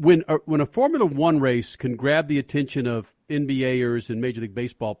 when a Formula One race can grab the attention of NBAers and Major League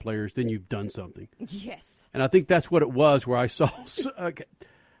Baseball players, then you've done something. Yes. And I think that's what it was, where I saw,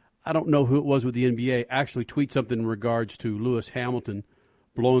 I don't know who it was with the NBA, actually tweet something in regards to Lewis Hamilton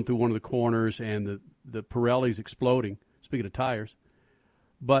blowing through one of the corners and the Pirellis exploding, speaking of tires.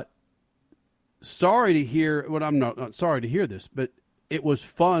 But sorry to hear, well, I'm not sorry to hear this, but it was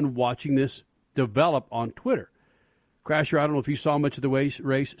fun watching this develop on Twitter. Crasher, I don't know if you saw much of the race.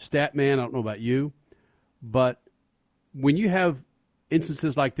 Statman, I don't know about you. But when you have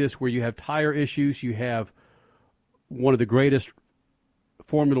instances like this where you have tire issues, you have one of the greatest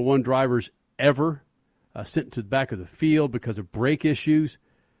Formula One drivers ever sent to the back of the field because of brake issues,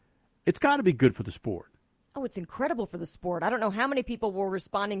 it's got to be good for the sport. Oh, it's incredible for the sport. I don't know how many people were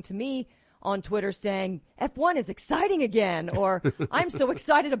responding to me on Twitter saying, F1 is exciting again, or I'm so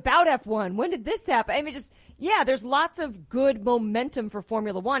excited about F1. When did this happen? I mean, there's lots of good momentum for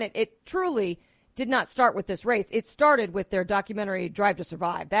Formula One. It truly did not start with this race. It started with their documentary Drive to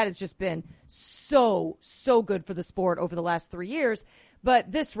Survive. That has just been so good for the sport over the last 3 years.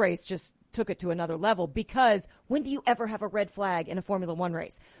 But this race just took it to another level, because when do you ever have a red flag in a Formula One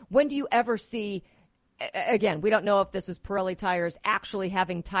race? When do you ever see, again, we don't know if this was Pirelli tires actually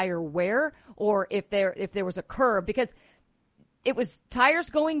having tire wear, or if there was a curb, because it was tires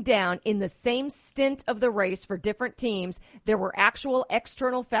going down in the same stint of the race for different teams. There were actual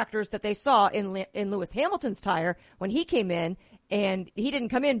external factors that they saw in Lewis Hamilton's tire when he came in, and he didn't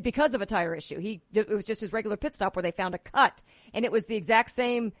come in because of a tire issue. It was just his regular pit stop where they found a cut, and it was the exact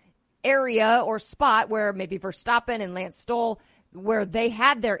same area or spot where maybe Verstappen and Lance Stroll, where they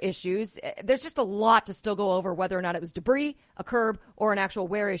had their issues. There's just a lot to still go over, whether or not it was debris, a curb, or an actual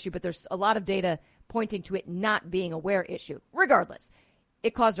wear issue, but there's a lot of data pointing to it not being a wear issue. Regardless,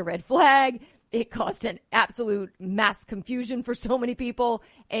 it caused a red flag. It caused an absolute mass confusion for so many people,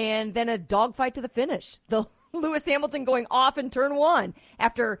 and then a dogfight to the finish. The Lewis Hamilton going off in turn one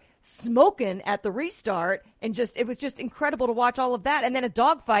after smoking at the restart, and it was just incredible to watch all of that. And then a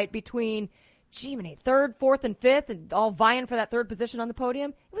dogfight between third, fourth, and fifth, and all vying for that third position on the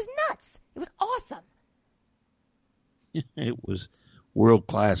podium. It was nuts. It was awesome. It was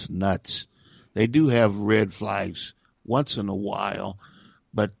world-class nuts. They do have red flags once in a while,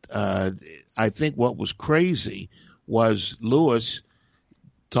 but I think what was crazy was Lewis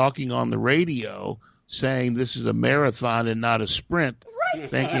talking on the radio saying this is a marathon and not a sprint, right,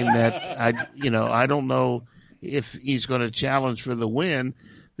 thinking that I don't know if he's going to challenge for the win.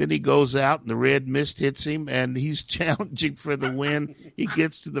 Then he goes out and the red mist hits him and he's challenging for the win. He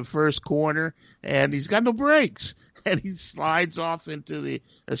gets to the first corner and he's got no brakes and he slides off into the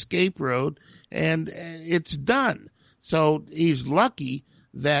escape road and it's done. So he's lucky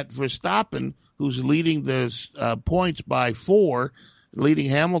that Verstappen, who's leading the points by 4, leading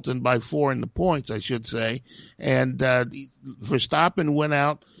Hamilton by 4 in the points, I should say. And Verstappen went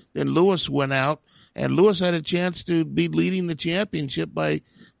out, then Lewis went out, and Lewis had a chance to be leading the championship by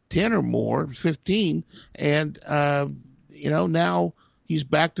 10 or more, 15. And, now he's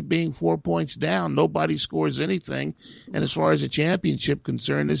back to being 4 points down. Nobody scores anything. And as far as the championship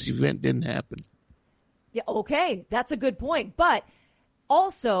concerned, this event didn't happen. Yeah, okay. That's a good point. But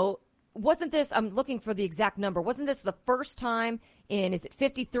also, wasn't this, I'm looking for the exact number, wasn't this the first time in, is it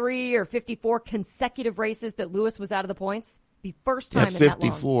 53 or 54 consecutive races that Lewis was out of the points? The first time in 54. that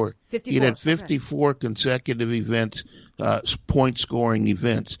long. 54. He had 54 consecutive events, point-scoring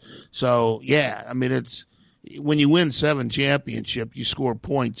events. So, yeah, I mean, it's when you win 7 championships, you score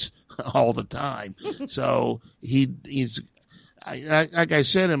points all the time. So he's like I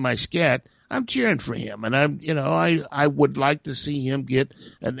said in my scat, I'm cheering for him, and I would like to see him get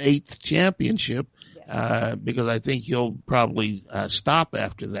an 8th championship because I think he'll probably stop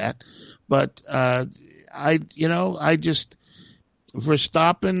after that. But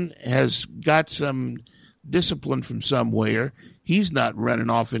Verstappen has got some discipline from somewhere. He's not running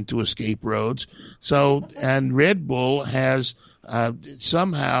off into escape roads. So, and Red Bull has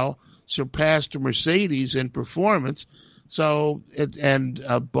somehow surpassed Mercedes in performance. So,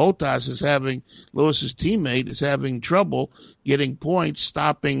 Bottas is Lewis's teammate is having trouble getting points,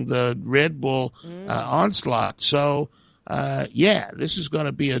 stopping the Red Bull onslaught. So, this is going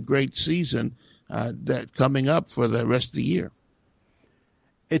to be a great season that coming up for the rest of the year.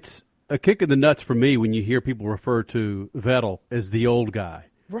 It's a kick in the nuts for me when you hear people refer to Vettel as the old guy.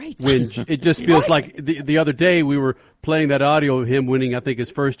 Right. When it just feels like the other day we were playing that audio of him winning, I think, his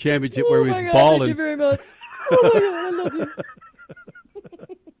first championship where he was balling. Thank you very much. Oh, my God, I love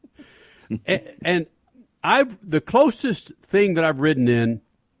you. and the closest thing that I've ridden in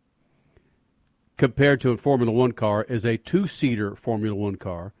compared to a Formula One car is a 2-seater Formula One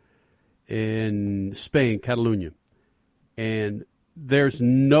car in Spain, Catalonia. And there's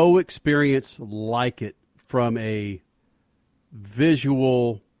no experience like it from a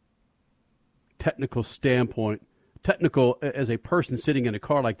visual, technical standpoint, technical as a person sitting in a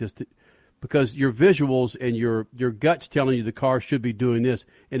car like this, because your visuals and your gut's telling you the car should be doing this,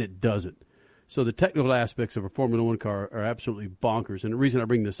 and it doesn't. So the technical aspects of a Formula One car are absolutely bonkers. And the reason I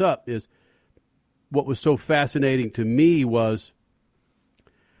bring this up is what was so fascinating to me was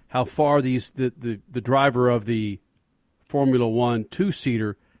how far the driver of the Formula One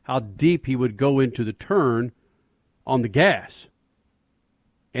 2-seater, how deep he would go into the turn on the gas,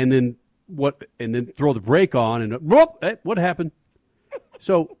 and then throw the brake on, and whoop, what happened?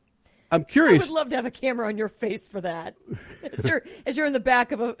 So I'm curious. I would love to have a camera on your face for that. As you're in the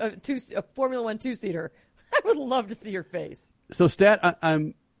back of a Formula One 2-seater, I would love to see your face. So, Stat,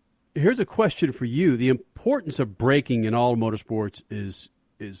 here's a question for you. The importance of braking in all motorsports is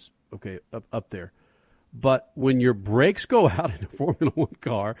okay up there. But when your brakes go out in a Formula One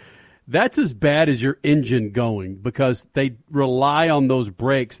car, that's as bad as your engine going, because they rely on those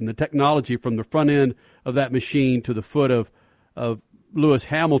brakes, and the technology from the front end of that machine to the foot of Lewis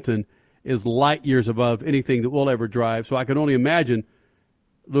Hamilton is light years above anything that we'll ever drive. So I can only imagine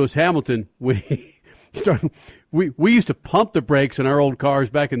Lewis Hamilton when he started. We used to pump the brakes in our old cars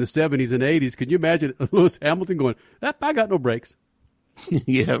back in the 70s and 80s. Could you imagine Lewis Hamilton going, I got no brakes?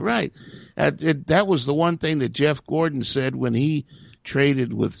 Yeah, right. That was the one thing that Jeff Gordon said when he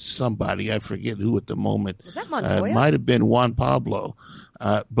traded with somebody. I forget who at the moment. Was that Montoya? It might have been Juan Pablo.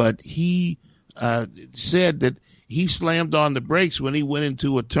 But he said that he slammed on the brakes when he went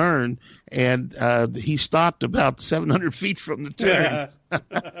into a turn, and he stopped about 700 feet from the turn.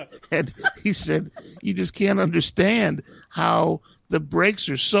 And he said, you just can't understand how the brakes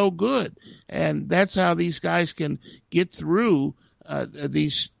are so good. And that's how these guys can get through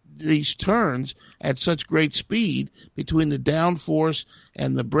these turns at such great speed between the downforce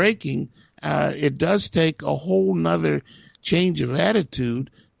and the braking. It does take a whole nother change of attitude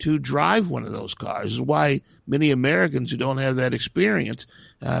to drive one of those cars. This is why many Americans who don't have that experience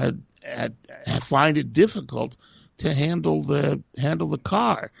find it difficult to handle the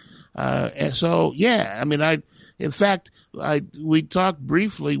car. And so, yeah, I mean, we talked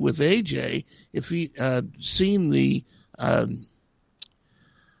briefly with AJ if he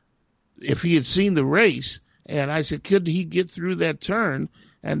if he had seen the race, and I said, could he get through that turn?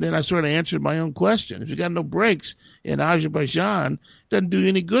 And then I sort of answered my own question. If you got no brakes in Azerbaijan, it doesn't do you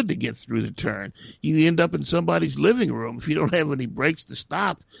any good to get through the turn. You end up in somebody's living room if you don't have any brakes to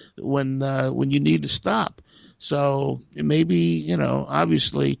stop when you need to stop. So maybe,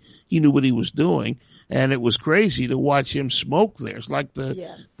 obviously he knew what he was doing, and it was crazy to watch him smoke there. It's like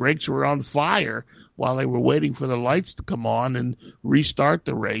the brakes were on fire while they were waiting for the lights to come on and restart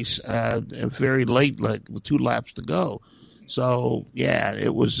the race very late, like with 2 laps to go. So, yeah,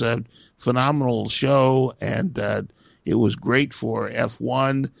 it was a phenomenal show, and it was great for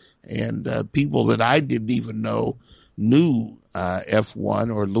F1, and people that I didn't even know knew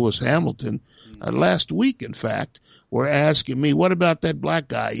F1 or Lewis Hamilton last week, in fact, were asking me, what about that black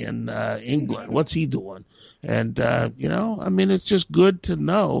guy in England? What's he doing? And, it's just good to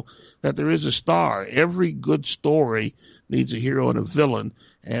know that there is a star. Every good story needs a hero and a villain.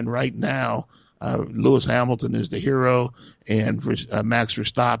 And right now, Lewis Hamilton is the hero and Max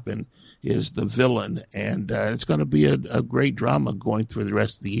Verstappen is the villain. And it's going to be a great drama going through the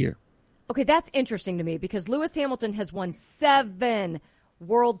rest of the year. Okay, that's interesting to me because Lewis Hamilton has won 7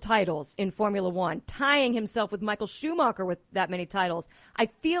 world titles in Formula One, tying himself with Michael Schumacher with that many titles. I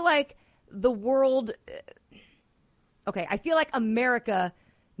feel like I feel like America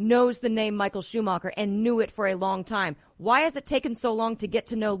knows the name Michael Schumacher and knew it for a long time. Why has it taken so long to get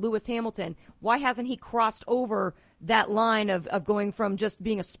to know Lewis Hamilton? Why hasn't he crossed over that line of going from just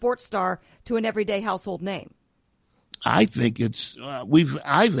being a sports star to an everyday household name? I think it's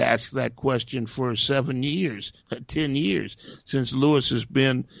I've asked that question for 7 years, 10 years since Lewis has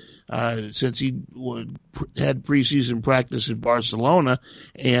been since he had preseason practice in Barcelona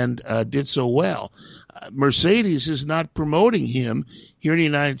and did so well. Mercedes is not promoting him here in the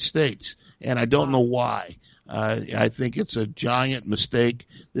United States, and I don't know why. I think it's a giant mistake.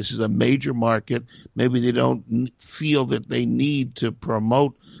 This is a major market. Maybe they don't feel that they need to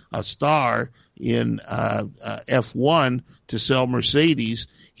promote a star in F1 to sell Mercedes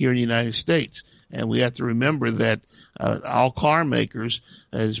here in the United States. And we have to remember that all car makers,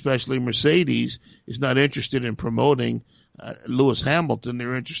 especially Mercedes, is not interested in promoting Lewis Hamilton.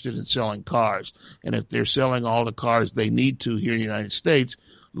 They're interested in selling cars. And if they're selling all the cars they need to here in the United States,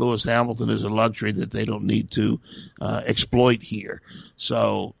 Lewis Hamilton is a luxury that they don't need to exploit here.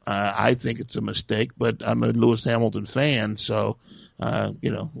 So I think it's a mistake, but I'm a Lewis Hamilton fan, so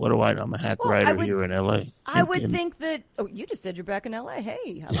what do I know? I'm a hack writer here in L.A. I would think that – you just said you're back in L.A.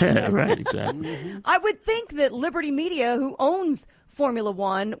 Hey. Yeah, right, exactly. I would think that Liberty Media, who owns Formula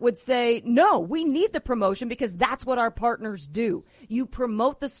One, would say, no, we need the promotion because that's what our partners do. You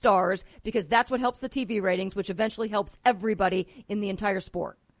promote the stars because that's what helps the TV ratings, which eventually helps everybody in the entire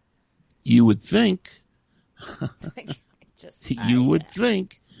sport. You would think. You would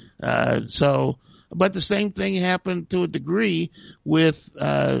think. But the same thing happened to a degree with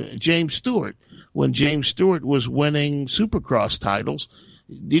James Stewart. When James Stewart was winning Supercross titles,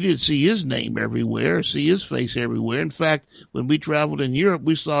 you didn't see his name everywhere, see his face everywhere. In fact, when we traveled in Europe,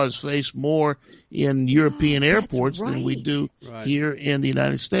 we saw his face more in European airports than we do here in the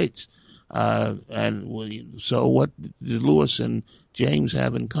United States. So what did Lewis and James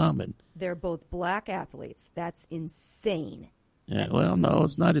have in common? They're both black athletes. That's insane. Yeah, well, no,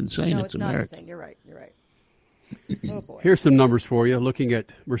 it's not insane. No, it's not American. insane. You're right. Oh, boy. Here's some numbers for you. Looking at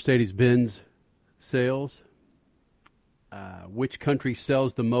Mercedes-Benz sales. Which country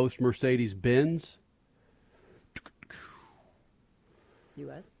sells the most Mercedes-Benz?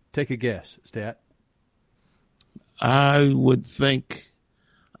 U.S. Take a guess, Stat. I would think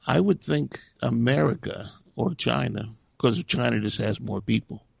America or China, because China just has more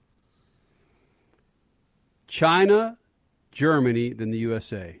people. China, Germany, then the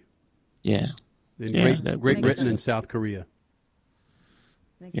USA. Yeah. Then Great Britain and South Korea.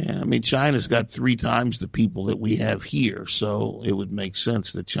 Yeah, I mean, China's got 3 times the people that we have here, so it would make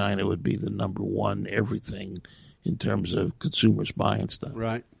sense that China would be the number one everything in terms of consumers buying stuff.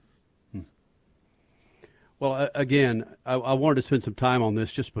 Right. Well, again, I wanted to spend some time on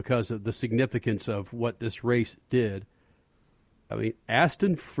this just because of the significance of what this race did. I mean,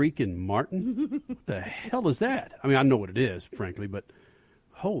 Aston freaking Martin? What the hell is that? I mean, I know what it is, frankly, but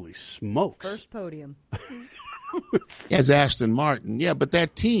holy smokes. First podium. As Aston Martin. Yeah, but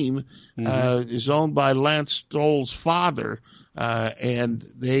that team is owned by Lance Stroll's father, and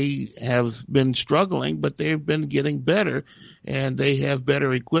they have been struggling, but they've been getting better, and they have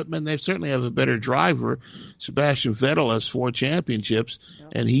better equipment. They certainly have a better driver. Sebastian Vettel has 4 championships,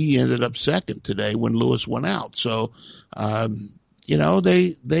 and he ended up second today when Lewis went out. So,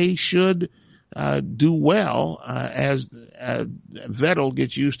 they should do well as Vettel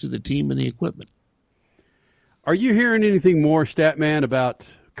gets used to the team and the equipment. Are you hearing anything more, Statman, about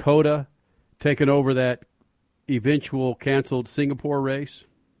COTA taking over that eventual canceled Singapore race?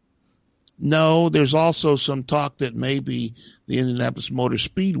 No, there's also some talk that maybe the Indianapolis Motor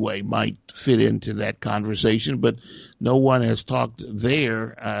Speedway might fit into that conversation, but no one has talked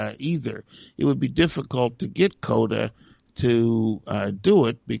there either. It would be difficult to get COTA to do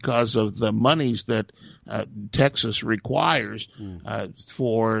it because of the monies that Texas requires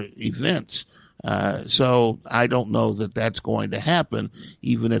for events. So I don't know that that's going to happen,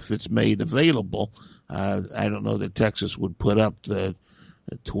 even if it's made available. I don't know that Texas would put up the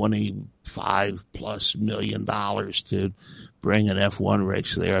 $25+ million to bring an F1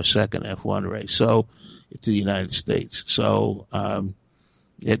 race there, a second F1 race, so to the United States. So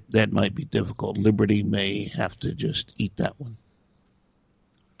that might be difficult. Liberty may have to just eat that one.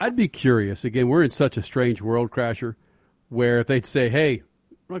 I'd be curious. Again, we're in such a strange world, Crasher, where if they'd say, hey,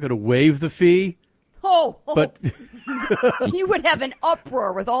 we're not going to waive the fee. But you would have an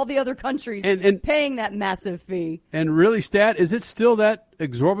uproar with all the other countries and paying that massive fee. And really, Stat, is it still that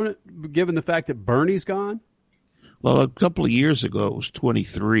exorbitant given the fact that Bernie's gone? Well, a couple of years ago, it was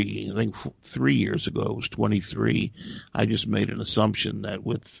 23. I think 3 years ago, it was 23. I just made an assumption that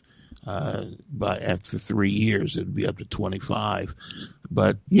after 3 years, it'd be up to 25.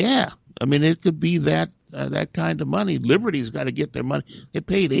 But yeah, I mean, it could be that kind of money. Liberty's got to get their money. They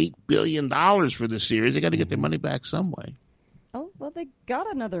paid $8 billion for this series. They got to get their money back some way. Oh, well, they got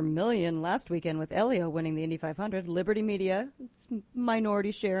another $1 million last weekend with Elio winning the Indy 500. Liberty Media, it's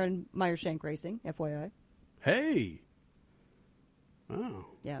minority share in Meyer Shank Racing, FYI. Hey. Oh.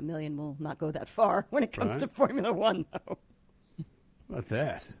 Yeah, $1 million will not go that far when it comes to Formula One, though. How about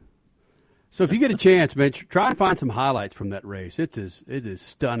that? So if you get a chance, man, try and find some highlights from that race. It is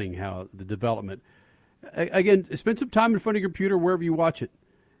stunning how the development. Again, spend some time in front of your computer wherever you watch it,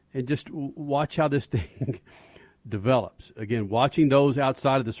 and just watch how this thing develops. Again, watching those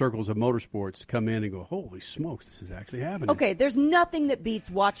outside of the circles of motorsports come in and go, holy smokes, this is actually happening. Okay, there's nothing that beats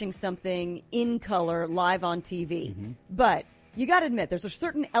watching something in color live on TV. Mm-hmm. But you got to admit, there's a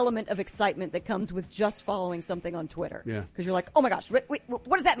certain element of excitement that comes with just following something on Twitter. Yeah. Because you're like, oh my gosh, wait,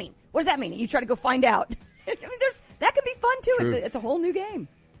 what does that mean? What does that mean? And you try to go find out. I mean, that can be fun too. True. It's a whole new game.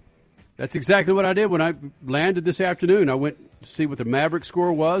 That's exactly what I did when I landed this afternoon. I went to see what the Maverick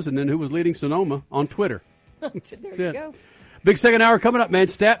score was and then who was leading Sonoma on Twitter. There you go. Big second hour coming up, man.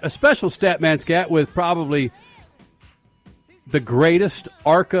 A special Statman Scat with probably the greatest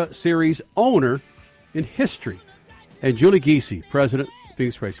ARCA Series owner in history. And Julie Giese, president of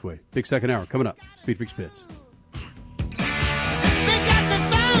Phoenix Raceway. Big second hour coming up. Speed Freak Spits.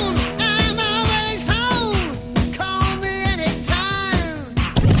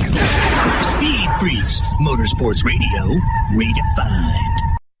 Speed Freaks, Motorsports Radio, redefined.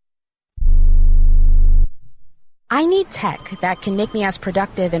 I need tech that can make me as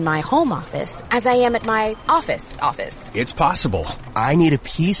productive in my home office as I am at my office. It's possible. I need a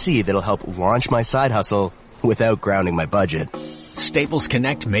PC that'll help launch my side hustle without grounding my budget. Staples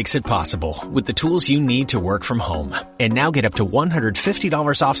Connect makes it possible with the tools you need to work from home. And now get up to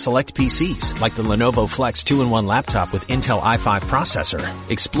 $150 off select PCs, like the Lenovo Flex 2-in-1 laptop with Intel i5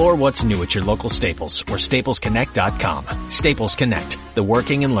 processor. Explore what's new at your local Staples or staplesconnect.com. Staples Connect, the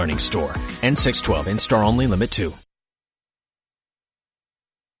working and learning store. N612 in-store only, limit 2.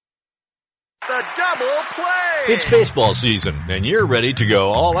 The double play! It's baseball season, and you're ready to go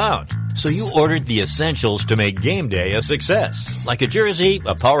all out. So you ordered the essentials to make game day a success, like a jersey,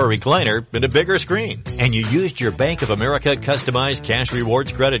 a power recliner, and a bigger screen. And you used your Bank of America customized cash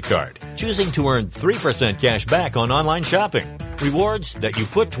rewards credit card, choosing to earn 3% cash back on online shopping. Rewards that you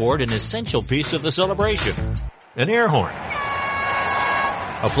put toward an essential piece of the celebration, an air horn.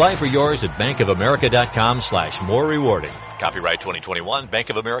 Apply for yours at bankofamerica.com/more rewarding. Copyright 2021, Bank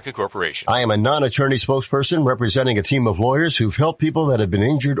of America Corporation. I am a non-attorney spokesperson representing a team of lawyers who've helped people that have been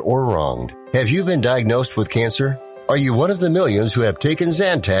injured or wronged. Have you been diagnosed with cancer? Are you one of the millions who have taken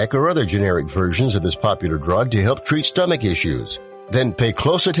Zantac or other generic versions of this popular drug to help treat stomach issues? Then pay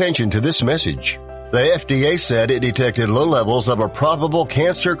close attention to this message. The FDA said it detected low levels of a probable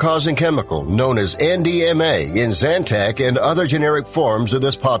cancer-causing chemical known as NDMA in Zantac and other generic forms of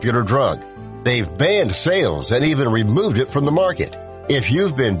this popular drug. They've banned sales and even removed it from the market. If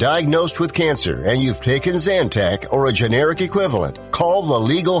you've been diagnosed with cancer and you've taken Zantac or a generic equivalent, call the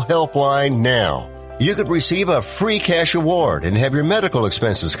legal helpline now. You could receive a free cash award and have your medical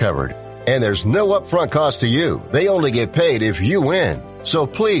expenses covered. And there's no upfront cost to you. They only get paid if you win. So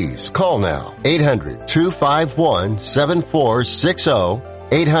please call now. 800-251-7460.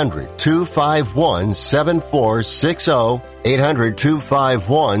 800-251-7460.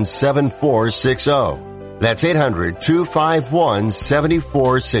 800-251-7460. That's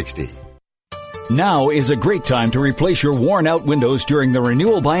 800-251-7460. Now is a great time to replace your worn-out windows during the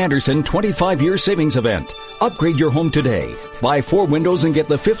Renewal by Andersen 25-year savings event. Upgrade your home today. Buy 4 windows and get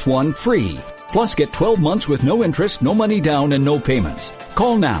the 5th one free. Plus, get 12 months with no interest, no money down, and no payments.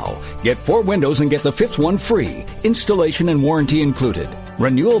 Call now. Get 4 windows and get the 5th one free. Installation and warranty included.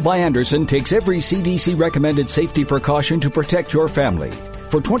 Renewal by Andersen takes every CDC recommended safety precaution to protect your family.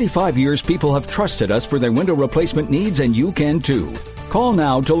 For 25 years, people have trusted us for their window replacement needs, and you can too. Call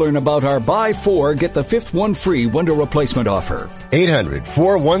now to learn about our buy 4, get the 5th one free window replacement offer.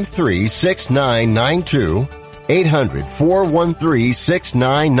 800-413-6992.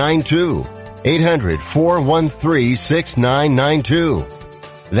 800-413-6992. 800-413-6992.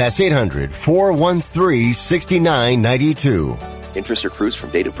 That's 800-413-6992. Interest accrues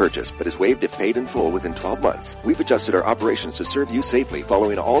from date of purchase, but is waived if paid in full within 12 months. We've adjusted our operations to serve you safely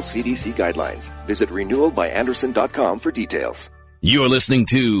following all CDC guidelines. Visit renewalbyanderson.com for details. You're listening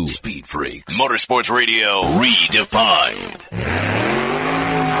to Speed Freaks, Motorsports Radio Redefined.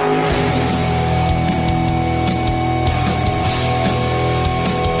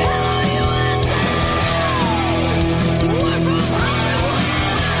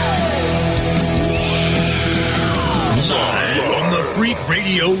 Freak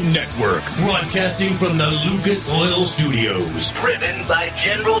Radio Network, broadcasting from the Lucas Oil Studios. Driven by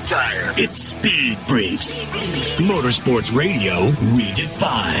General Tire. It's Speed Freaks, Motorsports Radio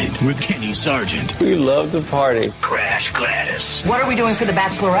Redefined with Kenny Sargent. We love to party. Crash Gladys. What are we doing for the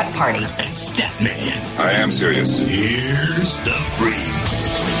bachelorette party? And Statman. I am serious. Here's the Freaks.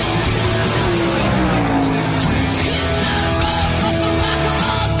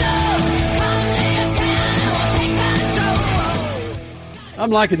 I'm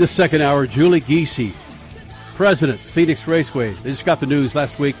liking this second hour. Julie Giese, president, Phoenix Raceway. They just got the news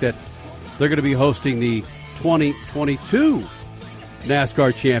last week that they're going to be hosting the 2022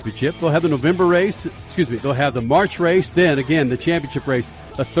 NASCAR Championship. They'll have the November race. They'll have the March race. Then, again, the championship race.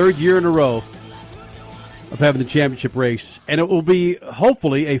 The third year in a row of having the championship race. And it will be,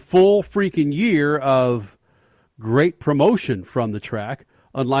 hopefully, a full freaking year of great promotion from the track,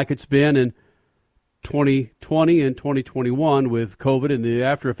 unlike it's been in 2020 and 2021 with COVID and the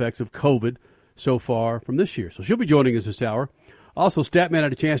after effects of COVID so far from this year. So she'll be joining us this hour. Also, Statman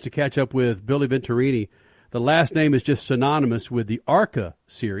had a chance to catch up with Billy Venturini. The last name is just synonymous with the ARCA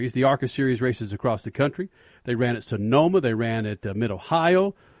Series. The ARCA Series races across the country. They ran at Sonoma. They ran at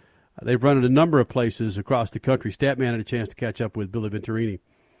Mid-Ohio. They've run at a number of places across the country. Statman had a chance to catch up with Billy Venturini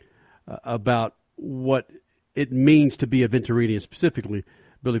about what it means to be a Venturini, and specifically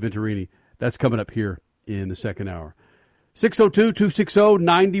Billy Venturini. That's coming up here in the second hour.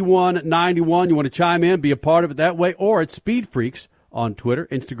 602-260-9191. You want to chime in, be a part of it that way, or at Speed Freaks on Twitter,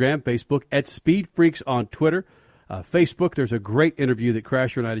 Instagram, Facebook, at Speed Freaks on Twitter. Facebook, there's a great interview that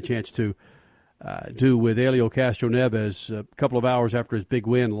Crasher and I had a chance to do with Helio Castroneves a couple of hours after his big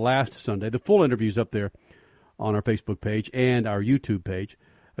win last Sunday. The full interview's up there on our Facebook page and our YouTube page.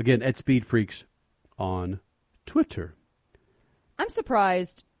 Again, at Speed Freaks on Twitter. I'm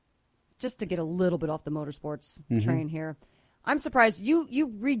surprised, just to get a little bit off the motorsports train here, I'm surprised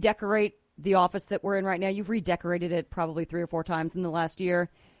you redecorate the office that we're in right now. You've redecorated it probably 3 or 4 times in the last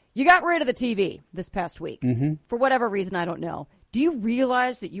year. You got rid of the TV this past week. For whatever reason, I don't know. Do you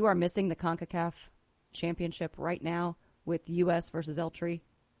realize that you are missing the CONCACAF championship right now with U.S. versus Eltree?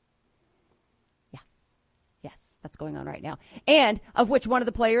 Yeah. Yes, that's going on right now. And of which one of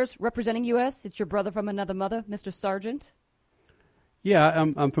the players representing U.S., it's your brother from another mother, Mr. Sargent. Yeah,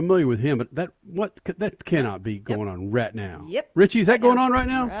 I'm familiar with him, but that cannot be going on right now. Yep. Richie, is that going on right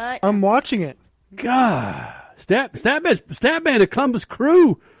now? Right. I'm watching it. God, Statman, a Columbus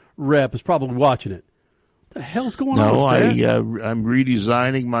Crew rep is probably watching it. What the hell's going on? No, I'm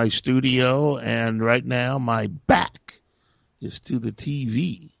redesigning my studio, and right now my back is to the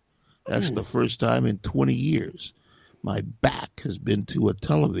TV. That's the first time in 20 years my back has been to a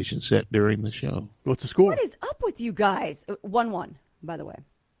television set during the show. What's the score? What is up with you guys? 1-1, by the way.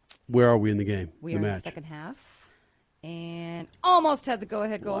 Where are we in the game? We are in the second half. And almost had the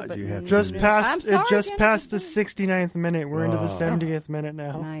go-ahead goal, but just passed the 69th minute. We're into the 70th minute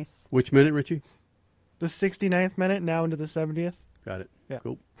now. Nice. Which minute, Richie? The 69th minute, now into the 70th. Got it. Yeah.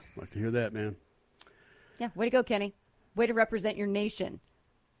 Cool. Like to hear that, man. Yeah, way to go, Kenny. Way to represent your nation.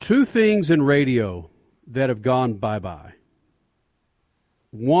 2 things in radio that have gone bye-bye.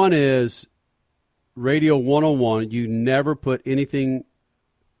 One is Radio 101. You never put anything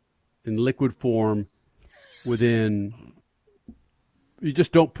in liquid form you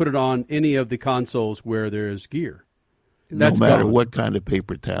just don't put it on any of the consoles where there's gear. That's no matter what kind of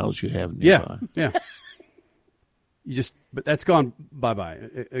paper towels you have nearby. Yeah. But that's gone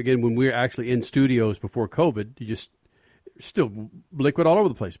bye-bye. Again, when we're actually in studios before COVID, you just still liquid all over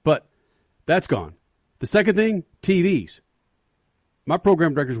the place. But that's gone. The second thing, TVs. my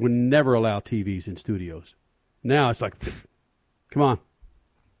program directors would never allow TVs in studios. Now it's like, come on.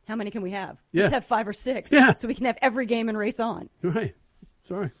 How many can we have? Yeah. Let's have 5 or 6 so we can have every game and race on. Right.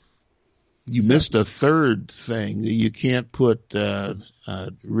 Sorry. You missed a third thing. You can't put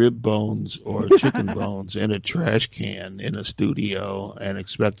rib bones or chicken bones in a trash can in a studio and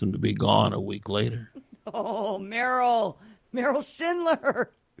expect them to be gone a week later. Oh, Meryl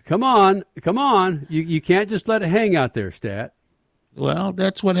Schindler. Come on. You can't just let it hang out there, Stat. Well,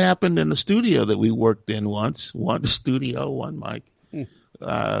 that's what happened in the studio that we worked in once. One studio, one mic.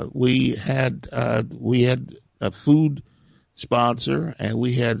 We had a food sponsor, and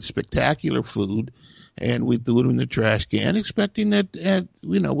we had spectacular food, and we threw it in the trash can, expecting that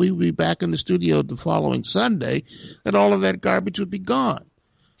we'd be back in the studio the following Sunday, that all of that garbage would be gone.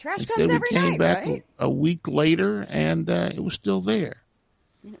 Trash comes every night, came back right? a week later, and it was still there.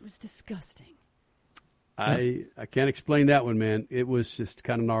 And it was disgusting. I can't explain that one, man. It was just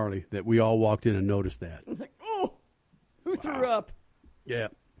kind of gnarly that we all walked in and noticed that. Like, oh, who threw up? Yeah.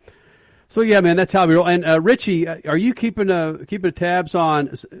 So yeah, man, that's how we roll. And Richie, are you keeping tabs on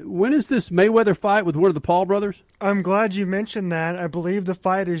when is this Mayweather fight with one of the Paul brothers? I'm glad you mentioned that. I believe the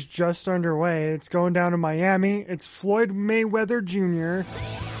fight is just underway. It's going down in Miami. It's Floyd Mayweather Jr.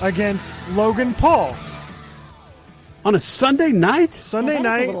 against Logan Paul. On a Sunday night? Sunday That's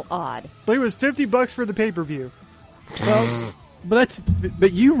night. a little odd. But it was $50 for the pay-per-view. Well, but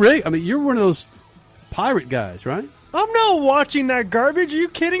you're one of those pirate guys, right? I'm not watching that garbage. Are you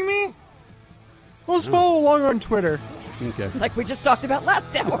kidding me? Let's follow along on Twitter. Okay. Like we just talked about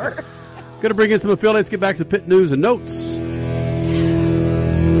last hour. Going to bring in some affiliates, get back to pit news and notes.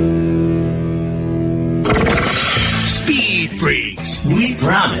 Speed Freaks, we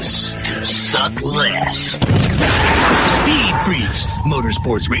promise to suck less. Speed Freaks,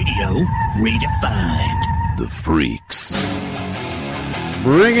 Motorsports Radio, redefined. The Freaks.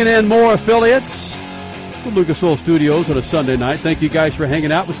 Bringing in more affiliates. The Lucas Oil Studios on a Sunday night. Thank you guys for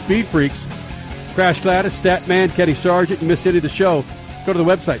hanging out with Speed Freaks. Crash Gladys, Statman, Kenny Sargent. You missed any of the show, go to the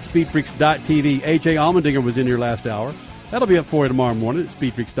website, speedfreaks.tv. AJ Allmendinger was in here last hour. That'll be up for you tomorrow morning at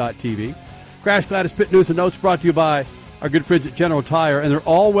speedfreaks.tv. Crash Gladys, Pit News and Notes brought to you by our good friends at General Tire. And they're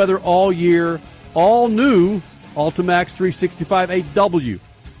all weather, all year, all new Ultimax 365 8W.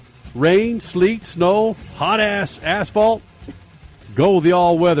 Rain, sleet, snow, hot-ass asphalt. Go with the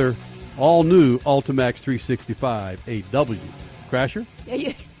all-weather, all-new Ultimax 365 8W. Crasher?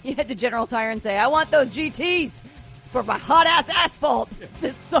 Yeah, you head to General Tire and say, I want those GTs for my hot-ass asphalt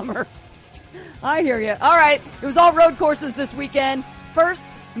this summer. I hear you. All right, it was all road courses this weekend.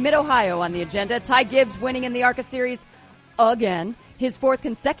 First, Mid-Ohio on the agenda. Ty Gibbs winning in the ARCA Series again. His 4th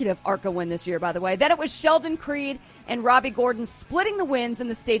consecutive ARCA win this year, by the way. Then it was Sheldon Creed and Robbie Gordon splitting the wins in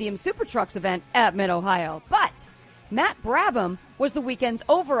the Stadium Super Trucks event at Mid-Ohio. But Matt Brabham was the weekend's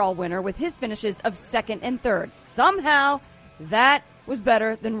overall winner with his finishes of 2nd and 3rd. Somehow, that was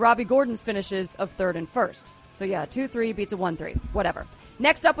better than Robbie Gordon's finishes of 3rd and 1st. So yeah, 2-3 beats a 1-3. Whatever.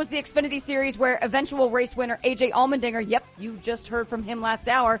 Next up was the Xfinity Series where eventual race winner AJ Allmendinger, yep, you just heard from him last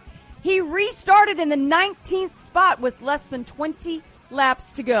hour, he restarted in the 19th spot with less than 20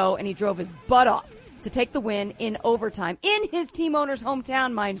 laps to go, and he drove his butt off to take the win in overtime in his team owner's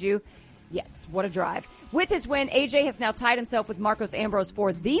hometown, mind you. Yes, what a drive. With his win, AJ has now tied himself with Marcos Ambrose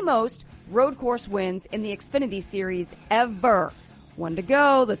for the most road course wins in the Xfinity Series ever. 1 to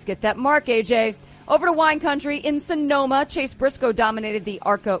go. Let's get that mark, AJ. Over to wine country in Sonoma. Chase Briscoe dominated the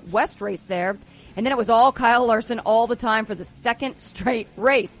ARCA West race there. And then it was all Kyle Larson all the time for the 2nd straight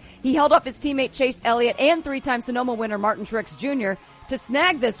race. He held off his teammate Chase Elliott and 3-time Sonoma winner Martin Truex Jr. to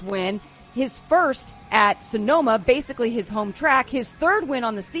snag this win. His first at Sonoma, basically his home track, his 3rd win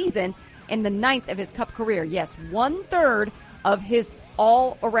on the season, and the 9th of his Cup career. Yes, 1/3 of his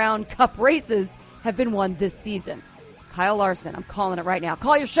all-around Cup races have been won this season. Kyle Larson, I'm calling it right now.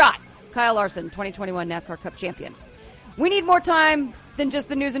 Call your shot. Kyle Larson, 2021 NASCAR Cup champion. We need more time than just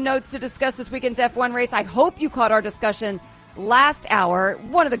the news and notes to discuss this weekend's F1 race. I hope you caught our discussion last hour.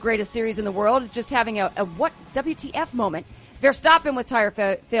 One of the greatest series in the world, just having a what WTF moment. Verstappen with tire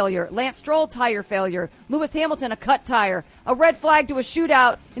failure, Lance Stroll tire failure, Lewis Hamilton a cut tire, a red flag to a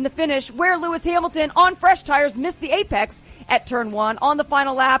shootout in the finish where Lewis Hamilton on fresh tires missed the apex at turn 1 on the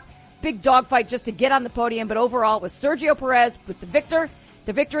final lap. Big dogfight just to get on the podium, but overall it was Sergio Perez with the victory.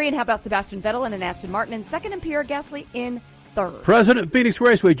 And how about Sebastian Vettel and an Aston Martin in 2nd and Pierre Gasly in 3rd. President Phoenix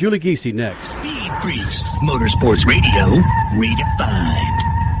Raceway, Julie Giese next. Speed Freaks, Motorsports Radio, redefined.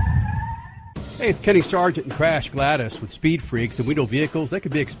 Hey, it's Kenny Sargent and Crash Gladys with Speed Freaks, and we know vehicles, they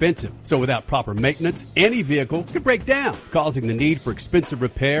can be expensive. So without proper maintenance, any vehicle could break down, causing the need for expensive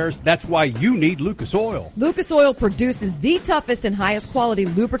repairs. That's why you need Lucas Oil. Lucas Oil produces the toughest and highest quality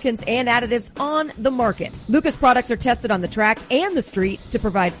lubricants and additives on the market. Lucas products are tested on the track and the street to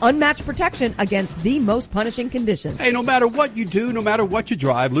provide unmatched protection against the most punishing conditions. Hey, no matter what you do, no matter what you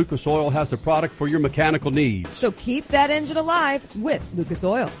drive, Lucas Oil has the product for your mechanical needs. So keep that engine alive with Lucas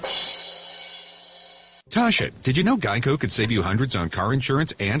Oil. Tasha, did you know Geico could save you hundreds on car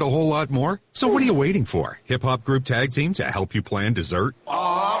insurance and a whole lot more? So what are you waiting for? Hip Hop Group Tag Team to help you plan dessert?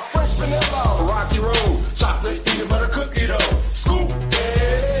 Fresh vanilla, rocky road, chocolate, peanut butter cookie dough. Scoop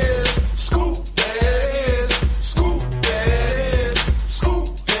this, scoop this, scoop this,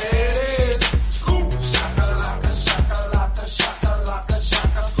 scoop this, scoop. Shakalaka, shakalaka, shakalaka,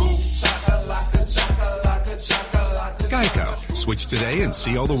 shaka, scoop. Shakalaka, shakalaka, shakalaka. Geico. Switch today and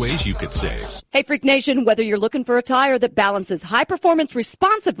see all the ways you could save. Hey, Freak Nation, whether you're looking for a tire that balances high-performance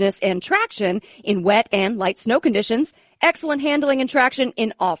responsiveness and traction in wet and light snow conditions, excellent handling and traction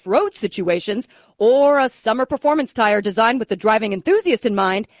in off-road situations, or a summer performance tire designed with the driving enthusiast in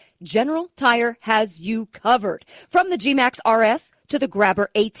mind, General Tire has you covered. From the G-Max RS to the Grabber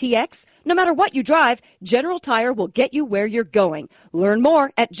ATX, no matter what you drive, General Tire will get you where you're going. Learn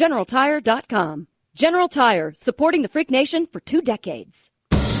more at GeneralTire.com. General Tire, supporting the Freak Nation for 2 decades.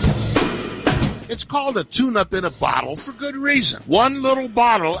 It's called a tune-up in a bottle for good reason. One little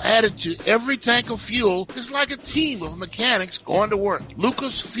bottle added to every tank of fuel is like a team of mechanics going to work.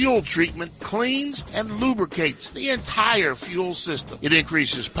 Lucas Fuel Treatment cleans and lubricates the entire fuel system. It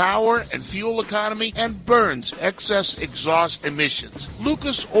increases power and fuel economy and burns excess exhaust emissions.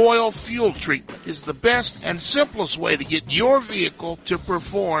 Lucas Oil Fuel Treatment is the best and simplest way to get your vehicle to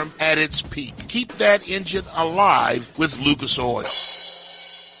perform at its peak. Keep that engine alive with Lucas Oil.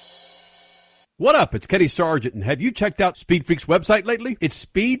 What up? It's Kenny Sargent, and have you checked out Speed Freaks' website lately? It's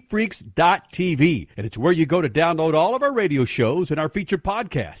speedfreaks.tv, and it's where you go to download all of our radio shows and our featured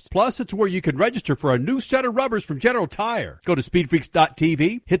podcasts. Plus, it's where you can register for a new set of rubbers from General Tire. Go to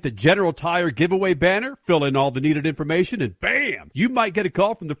speedfreaks.tv, hit the General Tire giveaway banner, fill in all the needed information, and bam! You might get a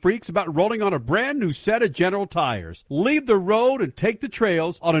call from the freaks about rolling on a brand new set of General Tires. Leave the road and take the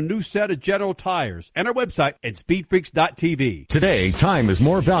trails on a new set of General Tires. And our website at speedfreaks.tv. Today, time is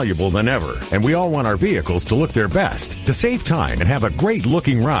more valuable than ever, and we all want our vehicles to look their best. To save time and have a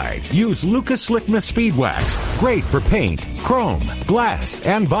great-looking ride, use Lucas Slick Mist Speed Wax. Great for paint, chrome, glass,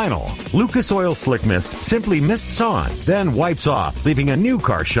 and vinyl. Lucas Oil Slick Mist simply mists on, then wipes off, leaving a new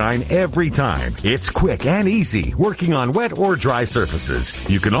car shine every time. It's quick and easy, working on wet or dry surfaces.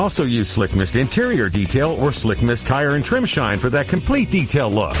 You can also use Slick Mist Interior Detail or Slick Mist Tire and Trim Shine for that complete detail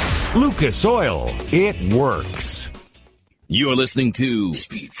look. Lucas Oil. It works. You're listening to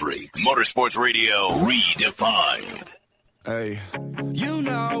Speed Freaks, Motorsports Radio Redefined. Hey, you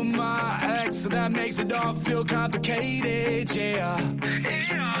know my ex, so that makes it all feel complicated, yeah.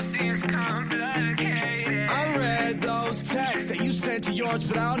 It all seems complicated. I read those texts that you sent to yours,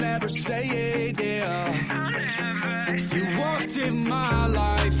 but I'll never say it, yeah. I'll never say you walked in my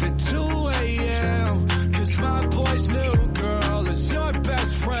life at 2 a.m., cause my boy's new girl is your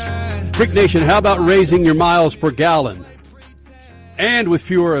best friend. Freak Nation, how about raising your miles per gallon? And with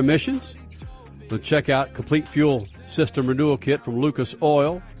fewer emissions, so check out Complete Fuel System Renewal Kit from Lucas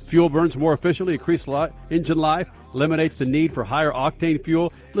Oil. Fuel burns more efficiently, increases engine life, eliminates the need for higher octane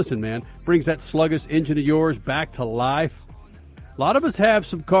fuel. Listen, man, brings that sluggish engine of yours back to life. A lot of us have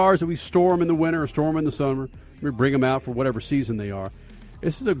some cars that we store them in the winter or store them in the summer. We bring them out for whatever season they are.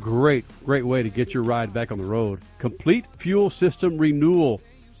 This is a great, great way to get your ride back on the road. Complete Fuel System Renewal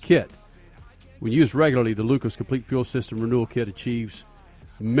Kit. When used regularly, the Lucas Complete Fuel System Renewal Kit achieves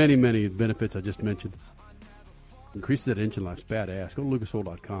many, many benefits I just mentioned. Increases that engine life. It's badass. Go to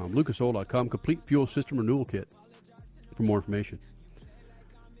lucasoil.com. lucasoil.com, Complete Fuel System Renewal Kit for more information.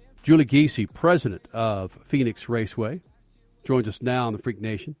 Julie Giese, president of Phoenix Raceway, joins us now on the Freak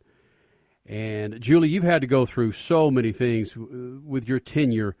Nation. And, Julie, you've had to go through so many things with your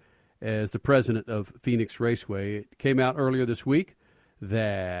tenure as the president of Phoenix Raceway. It came out earlier this week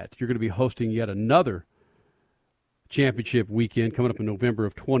that you're going to be hosting yet another championship weekend coming up in November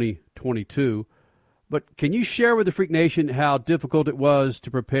of 2022. But can you share with the Freak Nation how difficult it was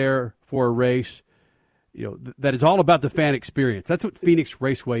to prepare for a race, that is all about the fan experience? That's what Phoenix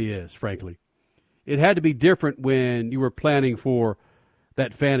Raceway is, frankly. It had to be different when you were planning for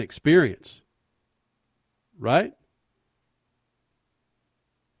that fan experience, right?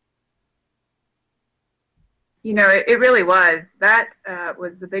 It really was. That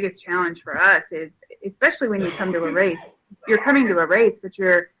was the biggest challenge for us, is especially when you come to a race. You're coming to a race, but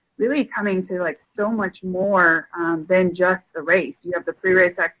you're really coming to like so much more than just the race. You have the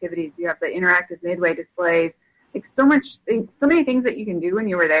pre-race activities, you have the interactive midway displays, like so many things that you can do when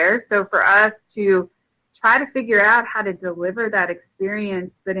you were there. So for us to try to figure out how to deliver that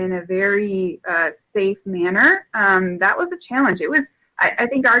experience, but in a very safe manner, that was a challenge. I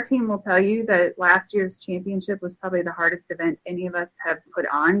think our team will tell you that last year's championship was probably the hardest event any of us have put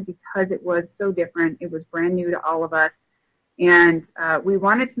on because it was so different. It was brand new to all of us. And we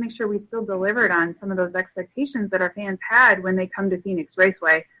wanted to make sure we still delivered on some of those expectations that our fans had when they come to Phoenix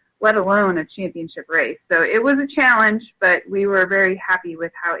Raceway, let alone a championship race. So it was a challenge, but we were very happy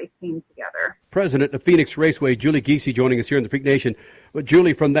with how it came together. President of Phoenix Raceway, Julie Giese, joining us here in the Freak Nation. But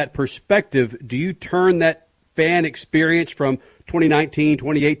Julie, from that perspective, do you turn that fan experience from 2019,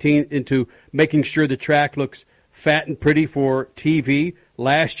 2018 into making sure the track looks fat and pretty for TV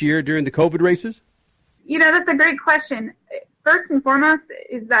last year during the COVID races? That's a great question. First and foremost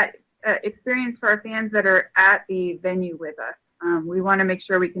is that experience for our fans that are at the venue with us. We want to make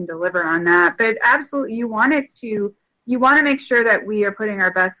sure we can deliver on that. But absolutely, you want to make sure that we are putting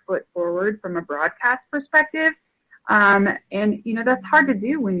our best foot forward from a broadcast perspective. And that's hard to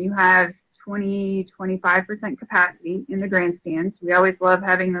do when you have 20-25% capacity in the grandstands. We always love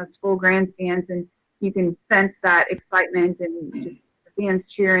having those full grandstands, and you can sense that excitement and just the fans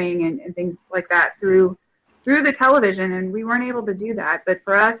cheering and things like that through the television, and we weren't able to do that. But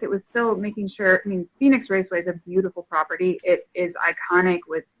for us, it was still making sure, Phoenix Raceway is a beautiful property. It is iconic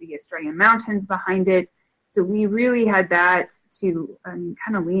with the Australian mountains behind it. So we really had that to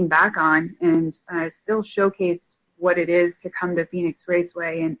kind of lean back on and still showcase what it is to come to Phoenix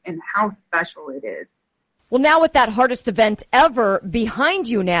Raceway and how special it is. Well, now with that hardest event ever behind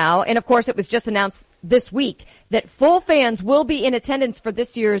you now, and of course it was just announced this week that full fans will be in attendance for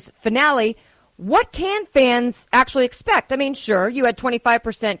this year's finale. What can fans actually expect? Sure, you had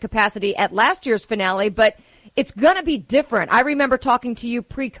 25% capacity at last year's finale, but it's going to be different. I remember talking to you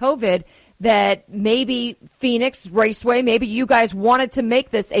pre-COVID that maybe Phoenix Raceway, maybe you guys wanted to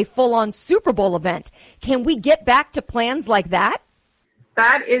make this a full-on Super Bowl event. Can we get back to plans like that?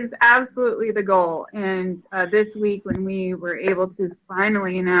 That is absolutely the goal. And this week when we were able to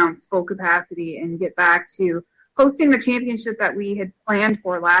finally announce full capacity and get back to hosting the championship that we had planned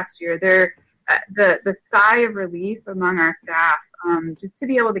for last year, the sigh of relief among our staff, just to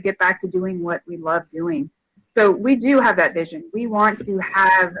be able to get back to doing what we love doing. So we do have that vision. We want to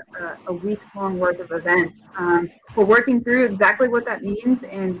have a week-long worth of events. We're working through exactly what that means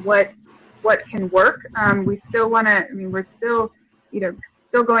and what can work. We still want to, we're still,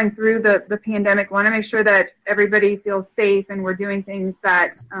 still going through the pandemic. Want to make sure that everybody feels safe and we're doing things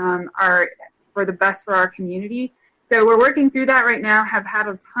that are for the best for our community. So we're working through that right now, have had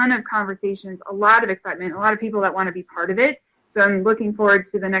a ton of conversations, a lot of excitement, a lot of people that want to be part of it. So I'm looking forward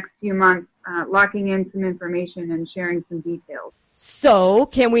to the next few months, locking in some information and sharing some details. So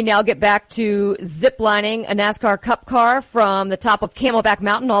can we now get back to ziplining a NASCAR Cup car from the top of Camelback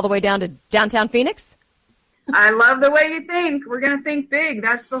Mountain all the way down to downtown Phoenix? I love the way you think. We're going to think big.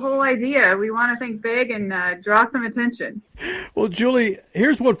 That's the whole idea. We want to think big and draw some attention. Well, Julie,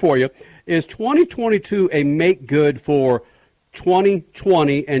 here's one for you. Is 2022 a make good for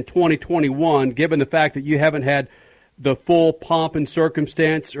 2020 and 2021, given the fact that you haven't had the full pomp and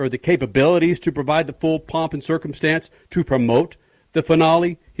circumstance or the capabilities to provide the full pomp and circumstance to promote the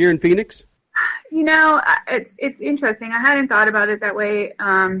finale here in Phoenix? It's interesting. I hadn't thought about it that way.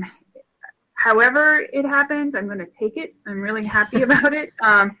 However it happens, I'm going to take it. I'm really happy about it.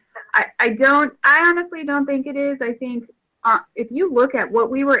 I honestly don't think it is. I think if you look at what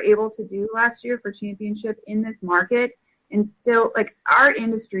we were able to do last year for championship in this market, and still, our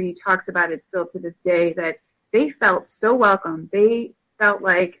industry talks about it still to this day, that they felt so welcome. They felt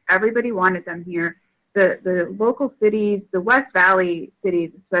like everybody wanted them here. The local cities, the West Valley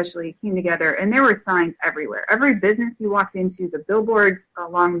cities especially, came together, and there were signs everywhere. Every business you walked into, the billboards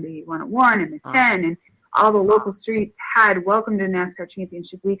along the 101 and the 10 and all the local streets had welcome to NASCAR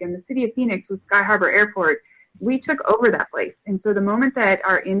Championship Weekend. The city of Phoenix with Sky Harbor Airport, we took over that place. And so the moment that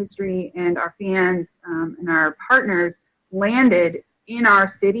our industry and our fans and our partners landed in our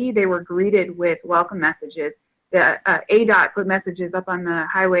city, they were greeted with welcome messages. The ADOT put messages up on the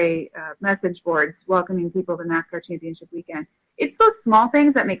highway message boards welcoming people to NASCAR Championship Weekend. It's those small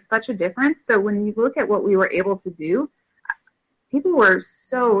things that make such a difference. So when you look at what we were able to do, people were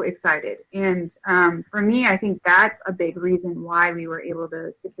so excited. And for me, I think that's a big reason why we were able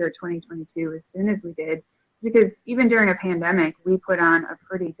to secure 2022 as soon as we did, because even during a pandemic, we put on a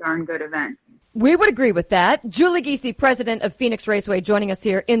pretty darn good event. We would agree with that. Julie Giese, president of Phoenix Raceway, joining us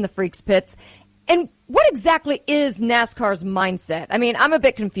here in the Freaks Pits. And What exactly is NASCAR's mindset? I mean, I'm a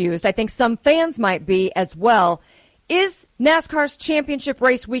bit confused. I think some fans might be as well. Is NASCAR's championship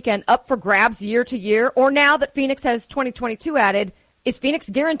race weekend up for grabs year to year? Or now that Phoenix has 2022 added, is Phoenix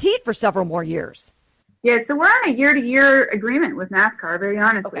guaranteed for several more years? Yeah, so we're on a year-to-year agreement with NASCAR, very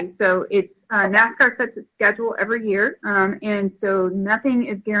honestly. Okay. So it's NASCAR sets its schedule every year, and so nothing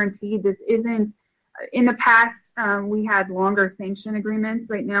is guaranteed. This isn't in the past, we had longer sanction agreements.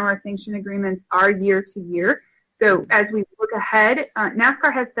 Right now, our sanction agreements are year to year. So as we look ahead,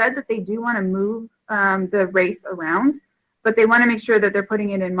 NASCAR has said that they do want to move the race around, but they want to make sure that they're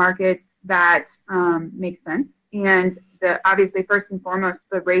putting it in markets that make sense. And obviously, first and foremost,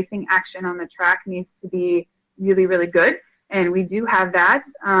 the racing action on the track needs to be really, really good. And we do have that.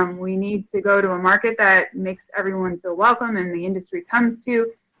 We need to go to a market that makes everyone feel welcome and the industry comes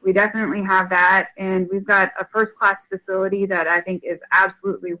to. We definitely have that, and we've got a first-class facility that I think is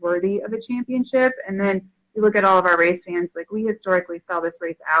absolutely worthy of a championship. And then you look at all of our race fans, like we historically sell this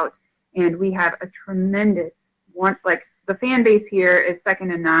race out, and we have a tremendous one. Like the fan base here is second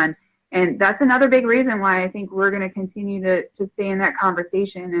to none, and that's another big reason why I think we're going to continue to stay in that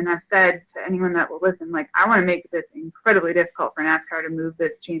conversation. And I've said to anyone that will listen, like I want to make this incredibly difficult for NASCAR to move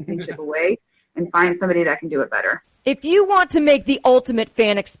this championship away and find somebody that can do it better. If you want to make the ultimate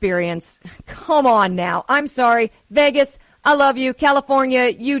fan experience, come on now. I'm sorry, Vegas, I love you. California,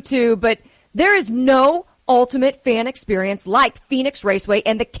 you too. But there is no ultimate fan experience like Phoenix Raceway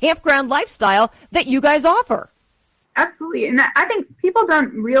and the campground lifestyle that you guys offer. Absolutely. And I think people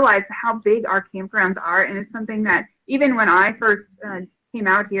don't realize how big our campgrounds are. And it's something that even when I first came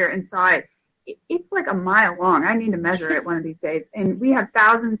out here and saw it, it's like a mile long. I need to measure it one of these days. And we have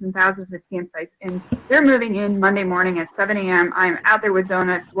thousands and thousands of campsites. And they're moving in Monday morning at 7 a.m. I'm out there with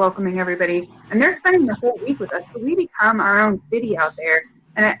donuts, welcoming everybody. And they're spending the whole week with us. So we become our own city out there.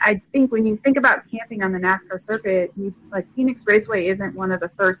 And I think when you think about camping on the NASCAR circuit, like Phoenix Raceway isn't one of the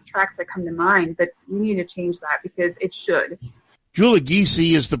first tracks that come to mind, but we need to change that because it should. Julie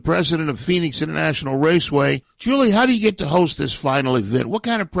Giese is the president of Phoenix International Raceway. Julie, how do you get to host this final event? What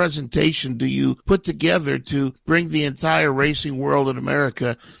kind of presentation do you put together to bring the entire racing world in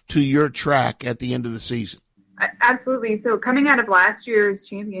America to your track at the end of the season? Absolutely. So coming out of last year's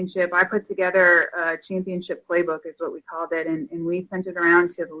championship, I put together a championship playbook is what we called it, and we sent it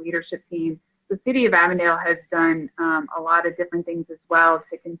around to the leadership team. The city of Avondale has done a lot of different things as well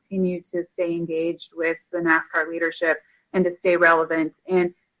to continue to stay engaged with the NASCAR leadership and to stay relevant.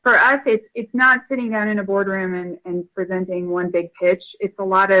 And for us, it's not sitting down in a boardroom and presenting one big pitch. It's a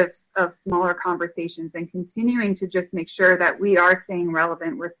lot of smaller conversations and continuing to just make sure that we are staying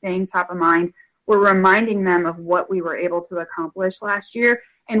relevant. We're staying top of mind. We're reminding them of what we were able to accomplish last year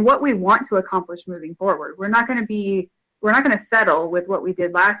and what we want to accomplish moving forward. We're not going to settle with what we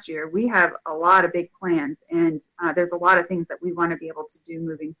did last year. We have a lot of big plans, and there's a lot of things that we want to be able to do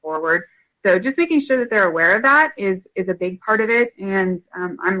moving forward. So just making sure that they're aware of that is a big part of it, and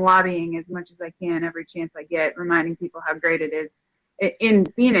I'm lobbying as much as I can every chance I get, reminding people how great it is in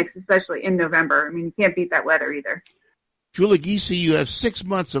Phoenix, especially in November. I mean, you can't beat that weather either. Julie Giese, you have 6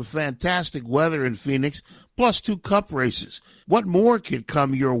 months of fantastic weather in Phoenix, plus 2 cup races. What more could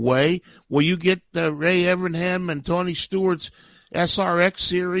come your way? Will you get Ray Evernham and Tony Stewart's SRX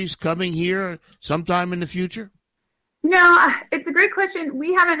series coming here sometime in the future? No, it's a great question.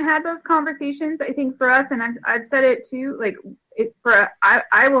 We haven't had those conversations. I think for us, and I've said it too, like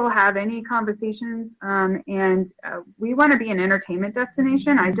I will have any conversations, and we want to be an entertainment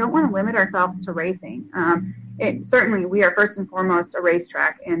destination. I don't want to limit ourselves to racing. Certainly, we are first and foremost a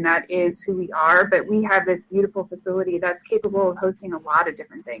racetrack, and that is who we are. But we have this beautiful facility that's capable of hosting a lot of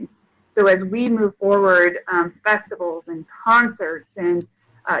different things. So as we move forward, festivals and concerts and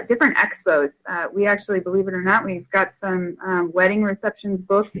different expos. We actually, believe it or not, we've got some wedding receptions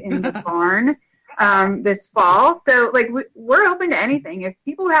booked in the barn this fall. So, like, we're open to anything. If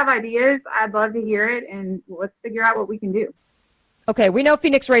people have ideas, I'd love to hear it, and let's figure out what we can do. Okay, we know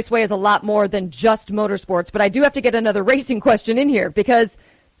Phoenix Raceway is a lot more than just motorsports, but I do have to get another racing question in here because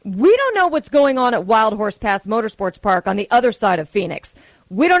we don't know what's going on at Wild Horse Pass Motorsports Park on the other side of Phoenix.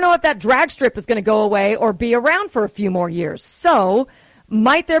 We don't know if that drag strip is going to go away or be around for a few more years. So,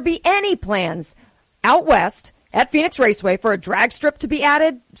 might there be any plans out west at Phoenix Raceway for a drag strip to be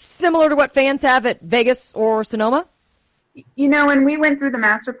added, similar to what fans have at Vegas or Sonoma? You know, when we went through the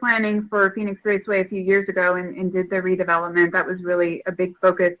master planning for Phoenix Raceway a few years ago and did the redevelopment, that was really a big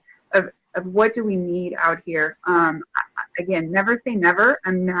focus of what do we need out here. Again, never say never.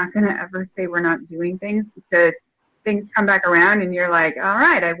 I'm not going to ever say we're not doing things because things come back around and you're like, all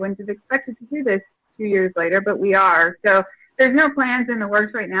right, I wouldn't have expected to do this 2 years later, but we are. So there's no plans in the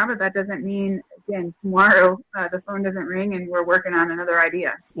works right now, but that doesn't mean again, tomorrow the phone doesn't ring and we're working on another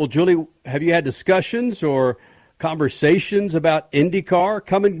idea. Well, Julie, have you had discussions or conversations about IndyCar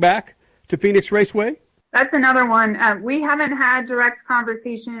coming back to Phoenix Raceway? That's another one. We haven't had direct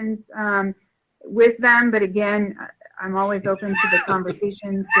conversations with them, but again, I'm always open to the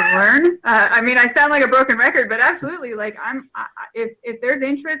conversations to learn. I mean, I sound like a broken record, but absolutely, like if there's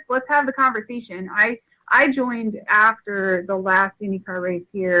interest, let's have the conversation. I joined after the last IndyCar race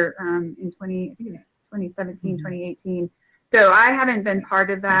here in 2017, 2018. So I haven't been part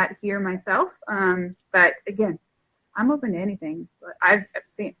of that here myself. But again, I'm open to anything.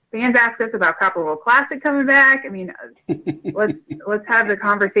 Fans ask us about Copper World Classic coming back. I mean, let's have the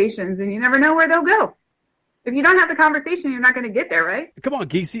conversations, and you never know where they'll go. If you don't have the conversation, you're not going to get there, right? Come on,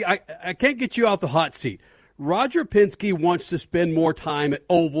 Geesey. I can't get you off the hot seat. Roger Penske wants to spend more time at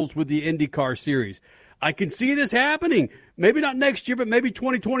ovals with the IndyCar series. I can see this happening. Maybe not next year, but maybe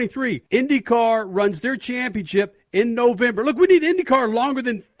 2023. IndyCar runs their championship in November. Look, we need IndyCar longer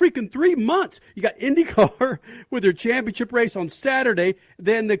than freaking 3 months. You got IndyCar with their championship race on Saturday.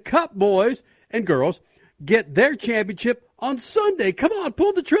 Then the Cup boys and girls get their championship on Sunday. Come on,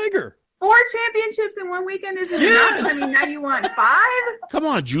 pull the trigger. 4 championships in one weekend isn't enough. I mean, now you want 5? Come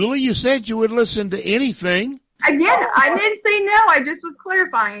on, Julie. You said you would listen to anything. Again, I didn't say no. I just was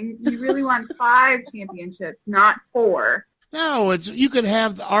clarifying. You really want 5 championships, not 4. No, you could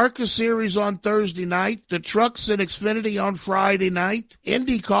have the ARCA series on Thursday night, the Trucks and Xfinity on Friday night,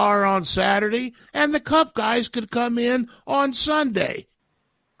 IndyCar on Saturday, and the Cup guys could come in on Sunday.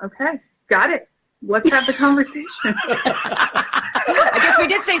 Okay, got it. Let's have the conversation. I guess we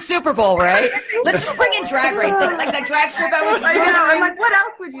did say Super Bowl, right? Let's just bring in drag racing, like that drag strip I was. I know. I'm like, what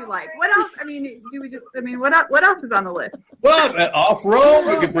else would you like? What else? I mean, what else is on the list? Well, off-road,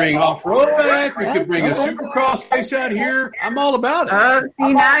 we could bring off-road back. We could bring a Supercross race out here. I'm all about it.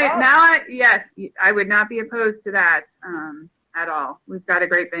 Yes, I would not be opposed to that at all. We've got a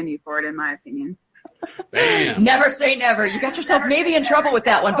great venue for it, in my opinion. Bam. Never say never. You got yourself maybe in trouble with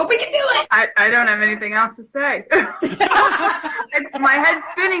that one, but we can do it. I don't have anything else to say. My head's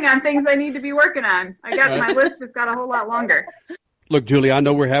spinning on things I need to be working on. My list just got a whole lot longer. Look, Julie, I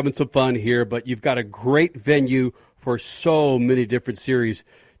know we're having some fun here, but you've got a great venue for so many different series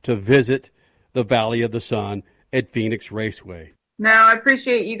to visit the Valley of the Sun at Phoenix Raceway. No, I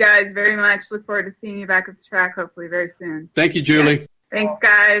appreciate you guys very much. Look forward to seeing you back at the track hopefully very soon. Thank you, Julie. Yeah. Thanks,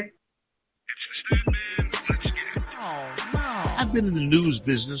 guys. I've been in the news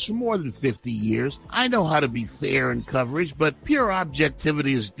business for more than 50 years. I know how to be fair in coverage, but pure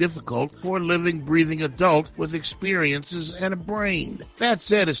objectivity is difficult for a living, breathing adult with experiences and a brain. That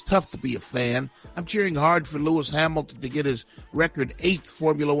said, it's tough to be a fan. I'm cheering hard for Lewis Hamilton to get his record 8th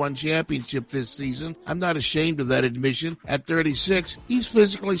Formula One championship this season. I'm not ashamed of that admission. At 36, he's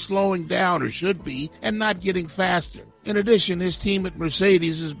physically slowing down, or should be, and not getting faster. In addition, his team at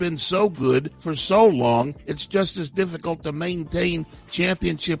Mercedes has been so good for so long, it's just as difficult to maintain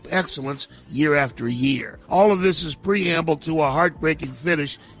championship excellence year after year. All of this is preamble to a heartbreaking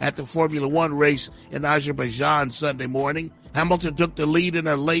finish at the Formula One race in Azerbaijan Sunday morning. Hamilton took the lead in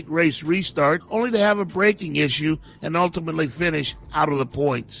a late race restart, only to have a braking issue and ultimately finish out of the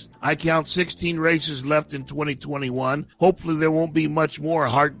points. I count 16 races left in 2021. Hopefully there won't be much more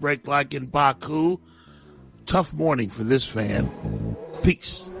heartbreak like in Baku. Tough morning for this fan.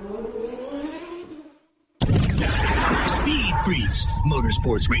 Peace. Speed Freaks,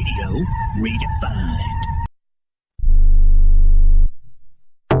 Motorsports Radio, redefined.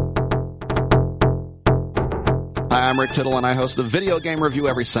 Hi, I'm Rick Tittle, and I host the Video Game Review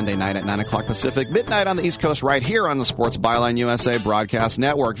every Sunday night at 9 o'clock Pacific, midnight on the East Coast, right here on the Sports Byline USA Broadcast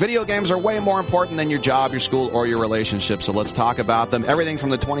Network. Video games are way more important than your job, your school, or your relationship, so let's talk about them. Everything from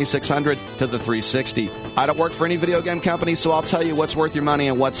the 2600 to the 360. I don't work for any video game company, so I'll tell you what's worth your money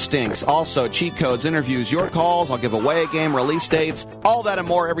and what stinks. Also, cheat codes, interviews, your calls. I'll give away a game, release dates, all that and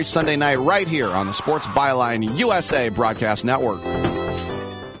more every Sunday night right here on the Sports Byline USA Broadcast Network.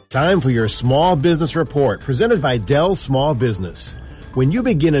 Time for your Small Business Report, presented by Dell Small Business. When you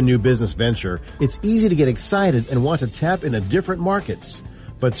begin a new business venture, it's easy to get excited and want to tap into different markets.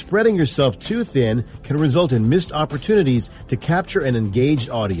 But spreading yourself too thin can result in missed opportunities to capture an engaged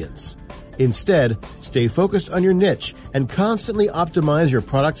audience. Instead, stay focused on your niche and constantly optimize your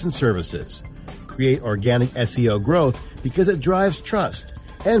products and services. Create organic SEO growth because it drives trust,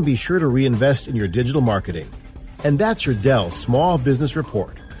 and be sure to reinvest in your digital marketing. And that's your Dell Small Business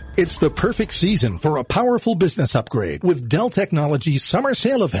Report. It's the perfect season for a powerful business upgrade with Dell Technologies Summer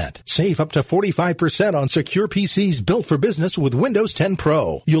Sale Event. Save up to 45% on secure PCs built for business with Windows 10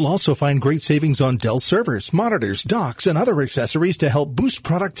 Pro. You'll also find great savings on Dell servers, monitors, docks, and other accessories to help boost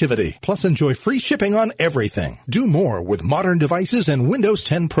productivity. Plus, enjoy free shipping on everything. Do more with modern devices and Windows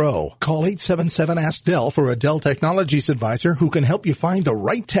 10 Pro. Call 877-ASK-DELL for a Dell Technologies advisor who can help you find the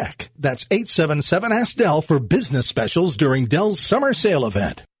right tech. That's 877-ASK-DELL for business specials during Dell's Summer Sale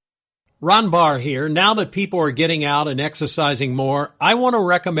Event. Ron Barr here. Now that people are getting out and exercising more, I want to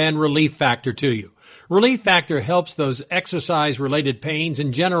recommend Relief Factor to you. Relief Factor helps those exercise-related pains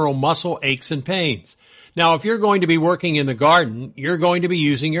and general muscle aches and pains. Now, if you're going to be working in the garden, you're going to be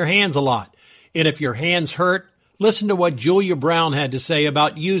using your hands a lot. And if your hands hurt, listen to what Julia Brown had to say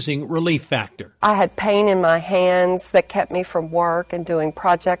about using Relief Factor. I had pain in my hands that kept me from work and doing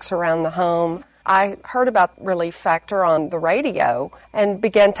projects around the home. I heard about Relief Factor on the radio and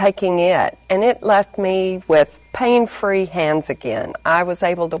began taking it, and it left me with pain-free hands again. I was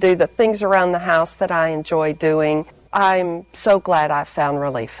able to do the things around the house that I enjoy doing. I'm so glad I found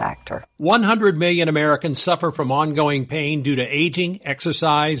Relief Factor. 100 million Americans suffer from ongoing pain due to aging,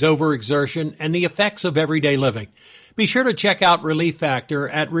 exercise, overexertion, and the effects of everyday living. Be sure to check out Relief Factor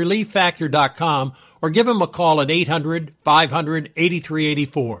at ReliefFactor.com or give them a call at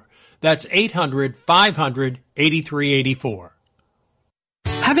 800-500-8384. That's 800-500-8384.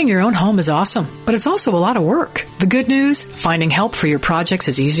 Having your own home is awesome, but it's also a lot of work. The good news? Finding help for your projects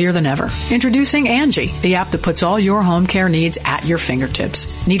is easier than ever. Introducing Angie, the app that puts all your home care needs at your fingertips.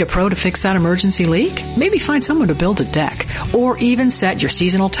 Need a pro to fix that emergency leak? Maybe find someone to build a deck, or even set your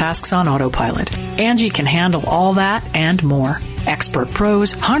seasonal tasks on autopilot. Angie can handle all that and more. Expert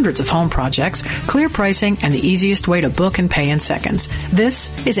pros, hundreds of home projects, clear pricing, and the easiest way to book and pay in seconds.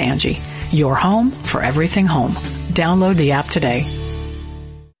 This is Angie, your home for everything home. Download the app today.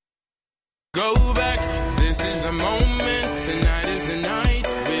 Go back, this is the moment, tonight is the night,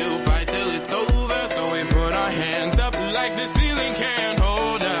 we'll fight till it's over, so we put our hands up like the ceiling can't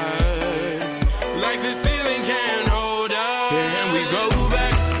hold us, like the ceiling can't hold us. Can we go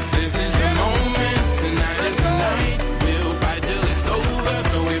back, this is the moment, tonight is the night, we'll fight till it's over,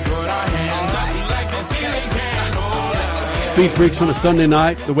 so we put our hands up like the ceiling can't hold us. Speed Freaks on a Sunday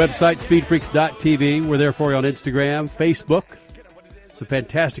night, the website speedfreaks.tv. We're there for you on Instagram, Facebook. Some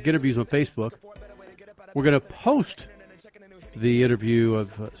fantastic interviews on Facebook. We're going to post the interview of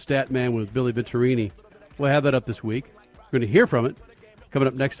Statman with Billy Venturini. We'll have that up this week. We're going to hear from it coming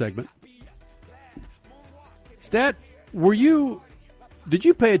up next segment. Stat, did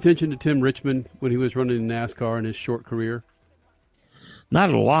you pay attention to Tim Richmond when he was running NASCAR in his short career?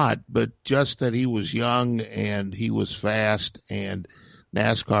 Not a lot, but just that he was young and he was fast, and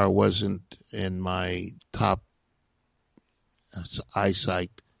NASCAR wasn't in my top eyesight.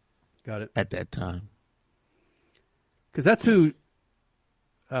 Got it. At that time. Because that's who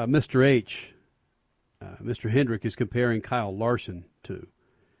Mr. H, Mr. Hendrick, is comparing Kyle Larson to.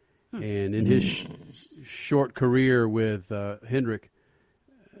 And in his short career with Hendrick,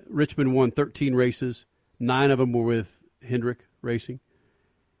 Richmond won 13 races. 9 of them were with Hendrick Racing.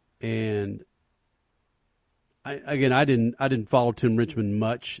 And I didn't follow Tim Richmond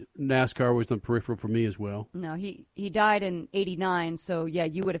much. NASCAR was on the peripheral for me as well. No, he died in '89, so yeah,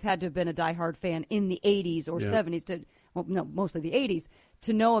 you would have had to have been a diehard fan in the '80s or '70s mostly the '80s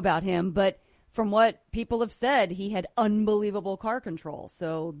to know about him. But from what people have said, he had unbelievable car control.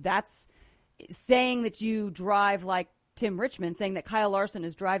 So that's saying that you drive like Tim Richmond, saying that Kyle Larson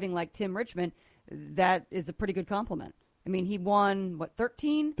is driving like Tim Richmond. That is a pretty good compliment. I mean, he won,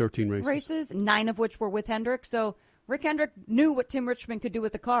 13 races, 9 of which were with Hendrick. So Rick Hendrick knew what Tim Richmond could do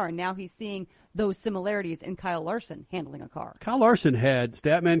with the car, and now he's seeing those similarities in Kyle Larson handling a car. Kyle Larson had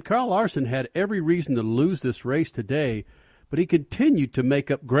every reason to lose this race today, but he continued to make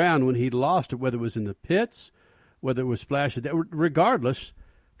up ground when he lost it, whether it was in the pits, whether it was splashes. Regardless,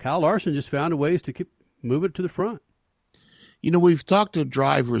 Kyle Larson just found ways to keep moving to the front. You know, we've talked to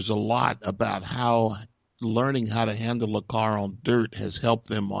drivers a lot about how learning how to handle a car on dirt has helped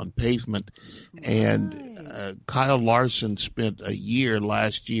them on pavement. And Kyle Larson spent a year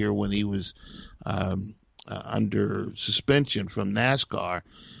last year when he was under suspension from NASCAR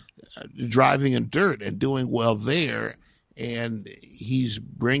driving in dirt and doing well there. And he's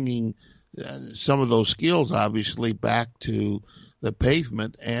bringing some of those skills, obviously, back to the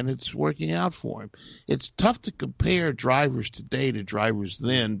pavement, and it's working out for him. It's tough to compare drivers today to drivers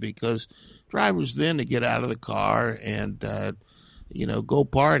then, because drivers then to get out of the car and go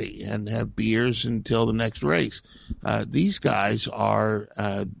party and have beers until the next race. These guys are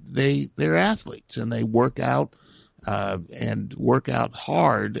they're athletes, and they work out and work out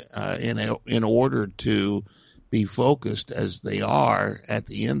hard in order to be focused as they are at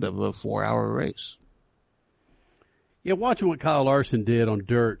the end of a 4-hour race. Yeah, watching what Kyle Larson did on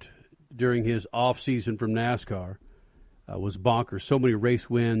dirt during his off-season from NASCAR was bonkers. So many race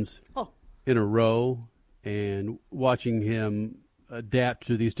wins in a row, and watching him adapt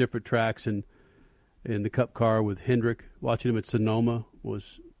to these different tracks and in the Cup car with Hendrick, watching him at Sonoma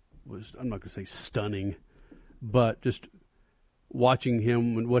was I'm not going to say stunning, but just watching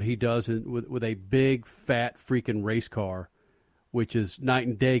him and what he does with a big, fat, freaking race car, which is night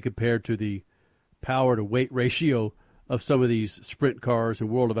and day compared to the power-to-weight ratio of some of these sprint cars and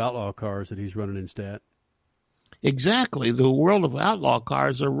World of Outlaw cars that he's running in Stat. Exactly. The World of Outlaw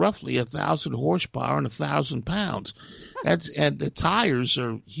cars are roughly 1,000 horsepower and 1,000 pounds. And the tires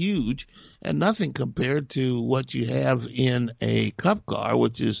are huge and nothing compared to what you have in a Cup car,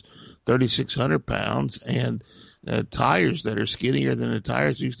 which is 3,600 pounds, and tires that are skinnier than the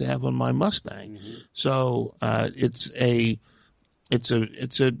tires I used to have on my Mustang. Mm-hmm. So it's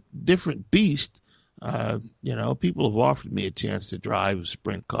a different beast. People have offered me a chance to drive a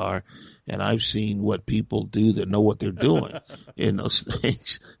sprint car, and I've seen what people do that know what they're doing in those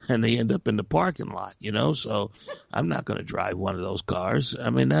things, and they end up in the parking lot, so I'm not going to drive one of those cars.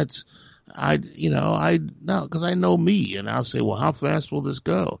 I mean, because I know me, and I'll say, well, how fast will this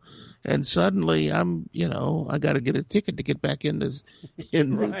go? And suddenly I got to get a ticket to get back in the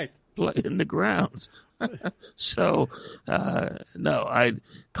grounds. So,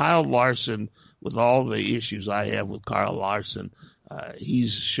 Kyle Larson, with all the issues I have with Kyle Larson,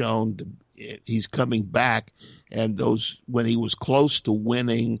 he's shown he's coming back, and when he was close to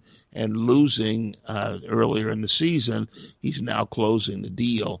winning and losing earlier in the season, he's now closing the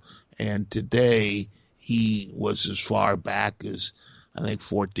deal. And today he was as far back as I think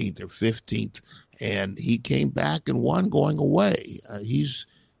 14th or 15th, and he came back and won going away. He's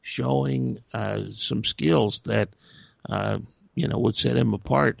showing some skills that would set him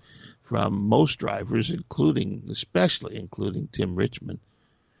apart from most drivers, especially Tim Richmond.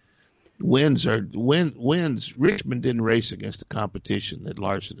 Wins. Richmond didn't race against the competition that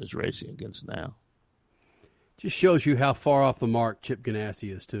Larson is racing against now. Just shows you how far off the mark Chip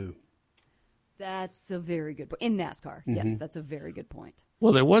Ganassi is too. That's a very good point. In NASCAR, mm-hmm. Yes, that's a very good point.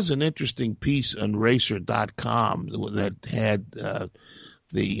 Well, there was an interesting piece on Racer.com that had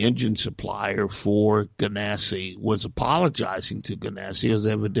the engine supplier for Ganassi was apologizing to Ganassi, as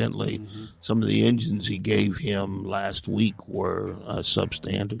evidently mm-hmm. some of the engines he gave him last week were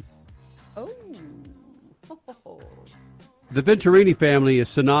substandard. Oh. The Venturini family is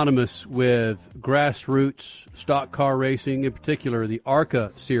synonymous with grassroots stock car racing, in particular the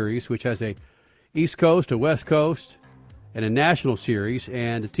ARCA series, which has a East Coast, a West Coast, and a national series,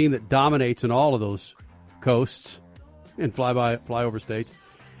 and a team that dominates in all of those coasts and flyover states.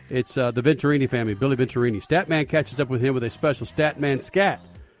 It's the Venturini family, Billy Venturini. Statman catches up with him with a special Statman Scat.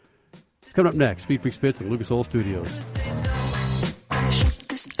 It's coming up next. Speed Freaks Pits in Lucas Oil Studios. Speed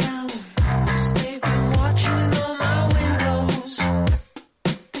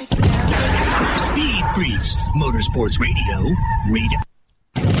Freaks, Motorsports Radio,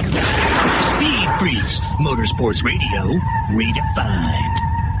 Speed Freaks, Motorsports Radio, redefined.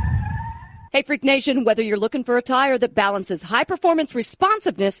 Hey, Freak Nation, whether you're looking for a tire that balances high-performance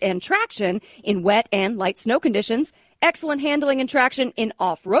responsiveness and traction in wet and light snow conditions, excellent handling and traction in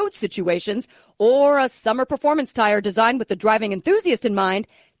off-road situations, or a summer performance tire designed with the driving enthusiast in mind,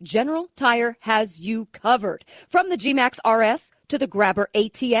 General Tire has you covered. From the G-Max RS to the Grabber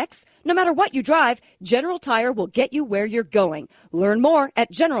ATX, no matter what you drive, General Tire will get you where you're going. Learn more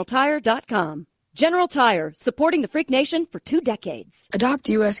at GeneralTire.com. General Tire, supporting the Freak Nation for 2 decades. Adopt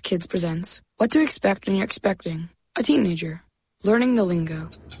US Kids presents What to Expect When You're Expecting a Teenager. Learning the lingo.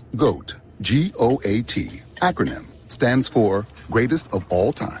 GOAT, G-O-A-T, acronym, stands for Greatest of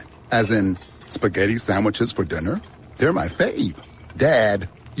All Time. As in, spaghetti sandwiches for dinner? They're my fave. Dad,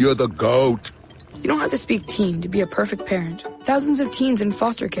 you're the GOAT. You don't have to speak teen to be a perfect parent. Thousands of teens in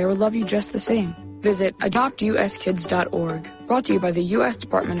foster care will love you just the same. Visit adoptuskids.org. Brought to you by the U.S.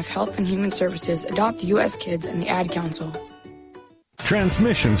 Department of Health and Human Services, Adopt U.S. Kids, and the Ad Council.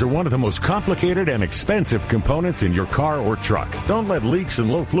 Transmissions are one of the most complicated and expensive components in your car or truck. Don't let leaks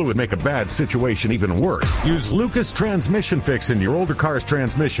and low fluid make a bad situation even worse. Use Lucas Transmission Fix in your older car's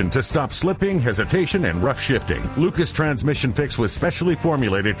transmission to stop slipping, hesitation, and rough shifting. Lucas Transmission Fix was specially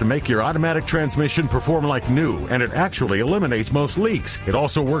formulated to make your automatic transmission perform like new, and it actually eliminates most leaks. It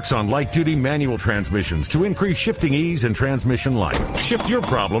also works on light-duty manual transmissions to increase shifting ease and transmission life. Shift your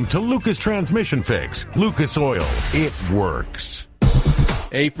problem to Lucas Transmission Fix. Lucas Oil. It works.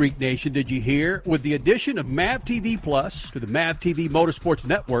 Hey, Freak Nation, did you hear? With the addition of MAV TV Plus to the MAV TV Motorsports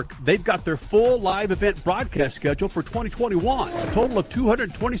Network, they've got their full live event broadcast schedule for 2021. A total of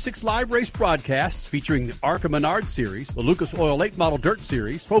 226 live race broadcasts featuring the ARCA Menard Series, the Lucas Oil Late Model Dirt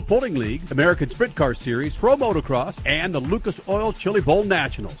Series, Pro Pulling League, American Sprint Car Series, Pro Motocross, and the Lucas Oil Chili Bowl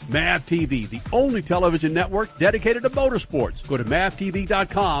Nationals. MAV TV, the only television network dedicated to motorsports. Go to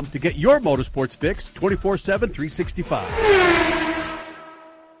MAVTV.com to get your motorsports fix 24/7, 365.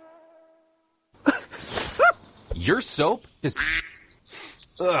 Your soap is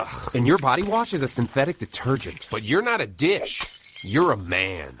ugh, and your body wash is a synthetic detergent. But you're not a dish. You're a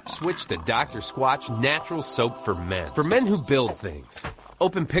man. Switch to Dr. Squatch Natural Soap for Men. For men who build things.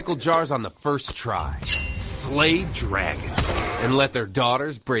 Open pickle jars on the first try. Slay dragons. And let their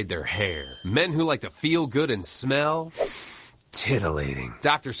daughters braid their hair. Men who like to feel good and smell. Titillating.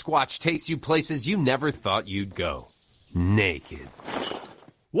 Dr. Squatch takes you places you never thought you'd go. Naked.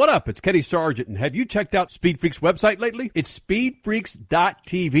 What up? It's Kenny Sargent, and have you checked out Speed Freaks' website lately? It's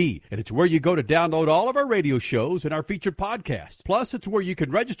speedfreaks.tv, and it's where you go to download all of our radio shows and our featured podcasts. Plus, it's where you can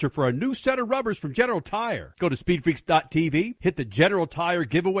register for a new set of rubbers from General Tire. Go to speedfreaks.tv, hit the General Tire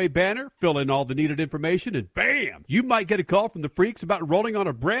giveaway banner, fill in all the needed information, and bam! You might get a call from the freaks about rolling on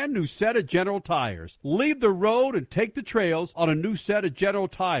a brand new set of General Tires. Leave the road and take the trails on a new set of General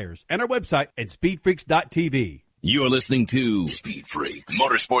Tires. And our website at speedfreaks.tv. You're listening to Speed Freaks,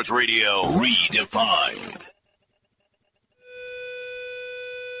 Motorsports Radio Redefined.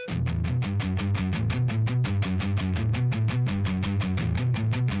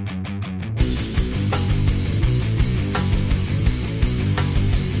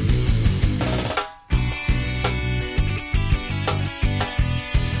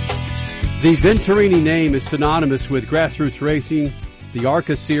 The Venturini name is synonymous with grassroots racing, the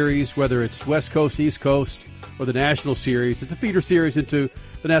ARCA series, whether it's West Coast, East Coast, or the National Series. It's a feeder series into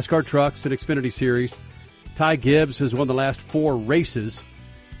the NASCAR Trucks and Xfinity Series. Ty Gibbs has won the last 4 races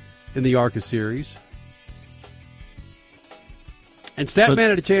in the ARCA Series. And Statman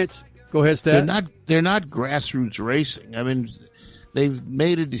had a chance. Go ahead, Stat. They're not grassroots racing. I mean, they've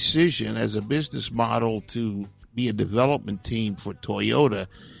made a decision as a business model to be a development team for Toyota,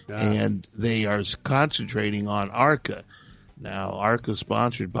 and they are concentrating on ARCA. Now, ARCA is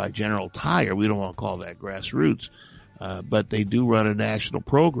sponsored by General Tire. We don't want to call that grassroots, but they do run a national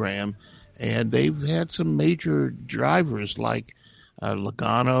program, and they've had some major drivers like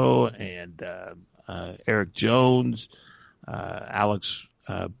Logano and Eric Jones, Alex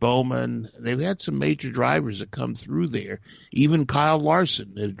Bowman. They've had some major drivers that come through there. Even Kyle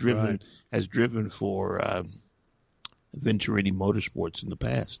Larson has driven for Venturini Motorsports in the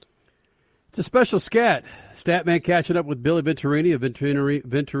past. It's a special scat. Statman catching up with Billy Venturini of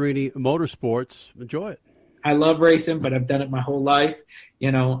Venturini Motorsports. Enjoy it. I love racing, but I've done it my whole life.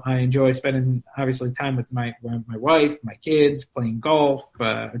 You know, I enjoy spending, obviously, time with my wife, my kids, playing golf,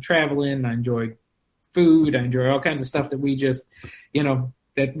 traveling. I enjoy food. I enjoy all kinds of stuff that we just, you know,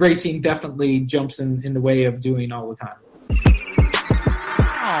 that racing definitely jumps in the way of doing all the time.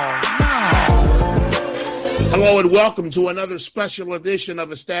 Hello and welcome to another special edition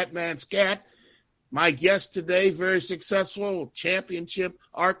of a Statman Scat. My guest today, very successful championship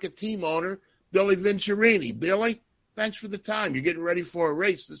ARCA team owner, Billy Venturini. Billy, thanks for the time. You're getting ready for a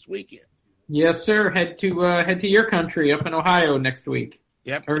race this weekend. Yes, sir. Head to your country up in Ohio next week.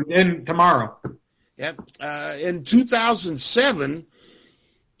 Yep. Or then tomorrow. Yep. In 2007,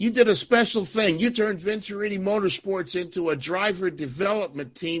 you did a special thing. You turned Venturini Motorsports into a driver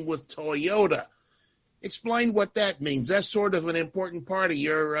development team with Toyota. Explain what that means. That's sort of an important part of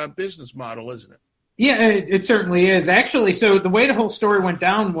your business model, isn't it? Yeah, it certainly is. Actually, so the way the whole story went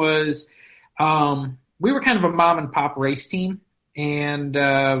down was we were kind of a mom-and-pop race team, and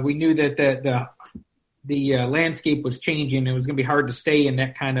we knew that the landscape was changing. It was going to be hard to stay in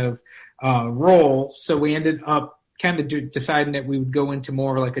that kind of role, so we ended up kind of deciding that we would go into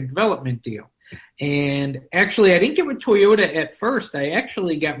more like a development deal. And actually, I didn't get with Toyota at first. I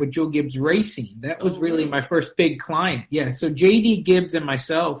actually got with Joe Gibbs Racing. That was really my first big client. Yeah, so J.D. Gibbs and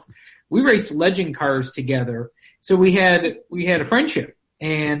myself, we raced legend cars together. So we had a friendship.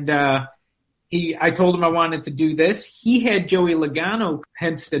 And I told him I wanted to do this. He had Joey Logano,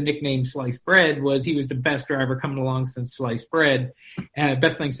 hence the nickname Sliced Bread, he was the best driver coming along since Sliced Bread,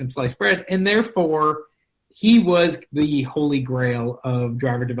 best thing since Sliced Bread. And therefore, he was the holy grail of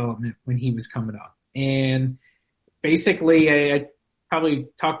driver development when he was coming up. And basically, I probably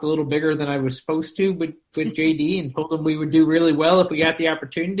talked a little bigger than I was supposed to with JD and told him we would do really well if we got the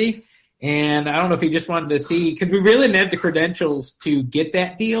opportunity. And I don't know if he just wanted to see, because we really didn't have the credentials to get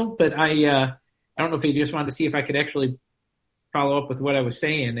that deal, but I don't know if he just wanted to see if I could actually follow up with what I was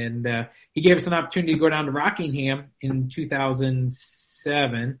saying. And he gave us an opportunity to go down to Rockingham in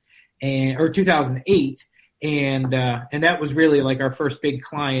 2007 or 2008. And that was really like our first big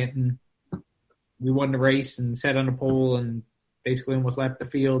client. And we won the race and sat on the pole and basically almost lapped the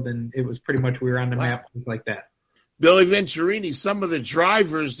field. And it was pretty much, we were on the map like that. Billy Venturini, some of the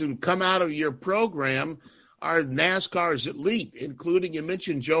drivers who come out of your program are NASCAR's elite, including, you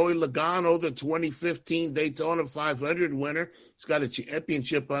mentioned Joey Logano, the 2015 Daytona 500 winner. He's got a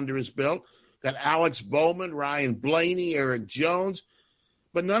championship under his belt. Got Alex Bowman, Ryan Blaney, Eric Jones.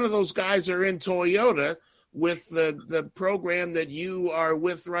 But none of those guys are in Toyota with the program that you are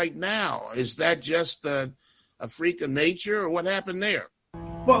with right now. Is that just a freak of nature, or what happened there?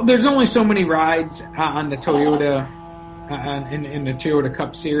 Well, there's only so many rides on the Toyota, in the Toyota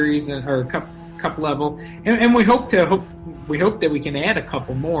Cup Series or Cup level, and we hope that we can add a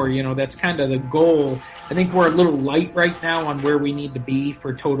couple more. You know, that's kind of the goal. I think we're a little light right now on where we need to be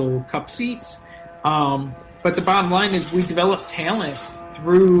for total Cup seats. But the bottom line is we develop talent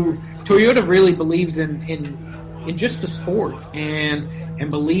through. Toyota really believes in just the sport and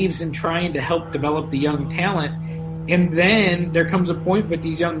believes in trying to help develop the young talent. And then there comes a point with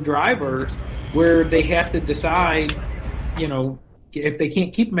these young drivers where they have to decide, you know, if they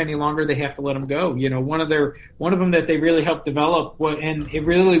can't keep them any longer, they have to let them go. You know, one of them that they really helped develop, and it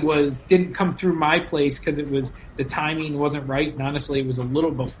really didn't come through my place because the timing wasn't right. And honestly, it was a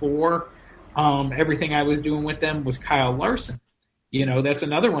little before everything I was doing with them, was Kyle Larson. You know, that's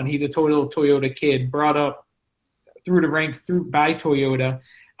another one. He's a total Toyota kid, brought up through the ranks by Toyota.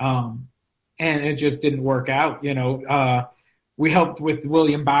 And it just didn't work out. You know, we helped with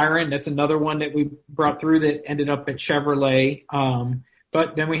William Byron. That's another one that we brought through that ended up at Chevrolet.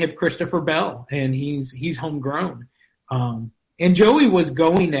 But then we have Christopher Bell, and he's homegrown. And Joey was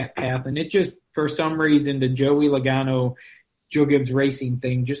going that path, and it just, for some reason, the Joey Logano, Joe Gibbs Racing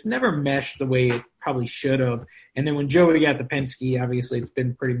thing just never meshed the way it probably should have. And then when Joey got the Penske, obviously it's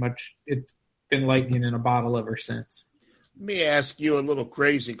been lightning in a bottle ever since. Let me ask you a little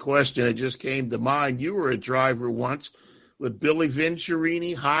crazy question. It just came to mind. You were a driver once. Would Billy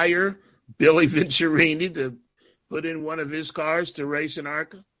Venturini hire Billy Venturini to put in one of his cars to race in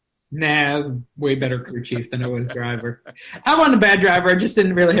ARCA? Nah, I was a way better crew chief than I was driver. I wasn't a bad driver. I just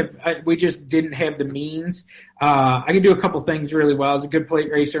didn't really we just didn't have the means. I could do a couple things really well. I was a good plate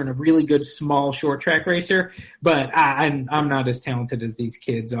racer and a really good small short track racer, but I'm not as talented as these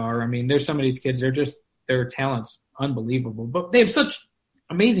kids are. I mean, there's some of these kids, their talent's unbelievable, but they have such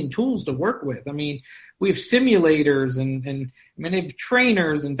amazing tools to work with. I mean, we have simulators and I mean, they have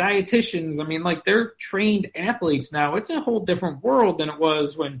trainers and dietitians. I mean, like, they're trained athletes now. It's a whole different world than it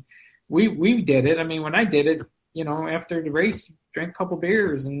was when we did it. I mean, when I did it, you know, after the race, drank a couple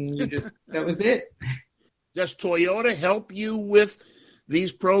beers and that was it. Does Toyota help you with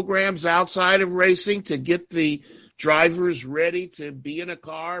these programs outside of racing to get the drivers ready to be in a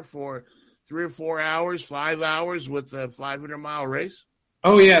car for 3 or 4 hours, 5 hours with a 500-mile race?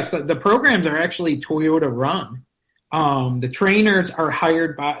 Oh, yes. The programs are actually Toyota run. The trainers are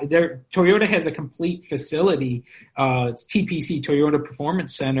hired by Toyota has a complete facility. It's TPC, Toyota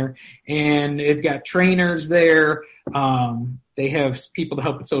Performance Center, and they've got trainers there. They have people to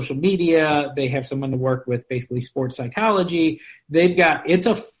help with social media. They have someone to work with basically sports psychology. It's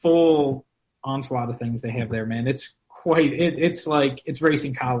a full onslaught of things they have there, man. It's like it's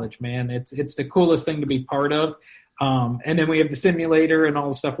racing college, man. It's the coolest thing to be part of. And then we have the simulator and all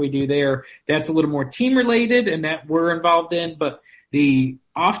the stuff we do there. That's a little more team related and that we're involved in, but the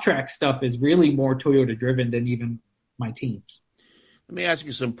off-track stuff is really more Toyota driven than even my teams. Let me ask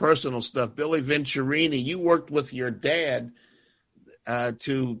you some personal stuff. Billy Venturini, you worked with your dad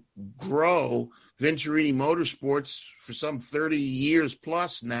to grow Venturini Motorsports for some 30 years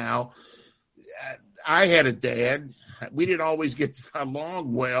plus now. I had a dad. We didn't always get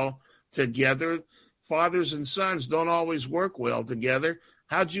along well together. Fathers and sons don't always work well together.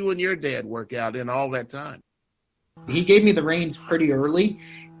 How'd you and your dad work out in all that time? He gave me the reins pretty early.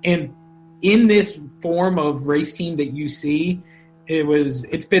 And in this form of race team that you see,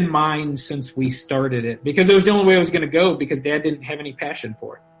 it's been mine since we started it because it was the only way I was going to go because Dad didn't have any passion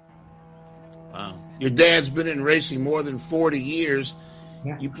for it. Wow. Your dad's been in racing more than 40 years.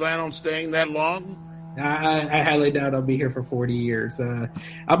 Yeah. You plan on staying that long? I highly doubt I'll be here for 40 years.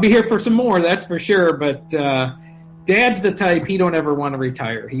 I'll be here for some more, that's for sure. But Dad's the type, he don't ever want to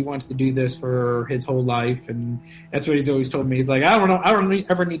retire. He wants to do this for his whole life, and that's what he's always told me. He's like, I don't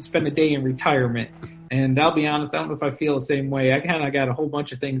ever need to spend a day in retirement. And I'll be honest, I don't know if I feel the same way. I kind of got a whole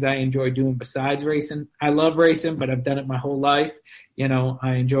bunch of things I enjoy doing besides racing. I love racing, but I've done it my whole life.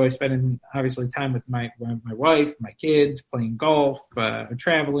 I enjoy spending obviously time with my wife, my kids, playing golf,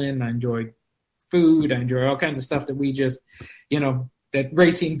 traveling. I enjoy food. I enjoy all kinds of stuff that we just, that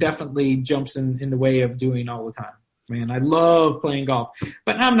racing definitely jumps in the way of doing all the time. Man, I love playing golf,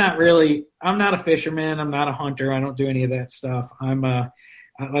 but I'm not a fisherman. I'm not a hunter. I don't do any of that stuff.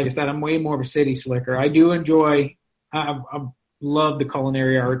 Like I said, I'm way more of a city slicker. I do enjoy, I love the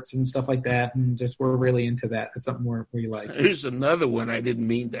culinary arts and stuff like that, and just we're really into that. It's something we like. Here's another one I didn't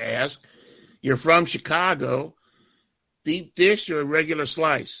mean to ask. You're from Chicago. Deep dish or regular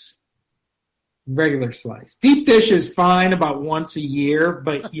slice? Regular slice. Deep dish is fine about once a year,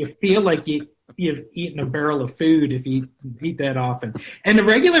 but you feel like you've eaten a barrel of food if you eat that often. And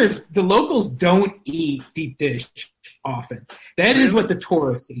the locals don't eat deep dish often. That is what the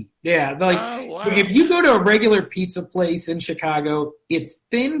tourists eat. Yeah, If you go to a regular pizza place in Chicago, it's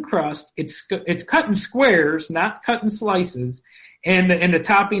thin crust. It's cut in squares, not cut in slices, and the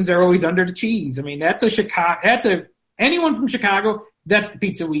toppings are always under the cheese. I mean, anyone from Chicago, that's the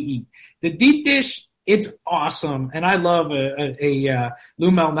pizza we eat. The deep dish, it's awesome, and I love a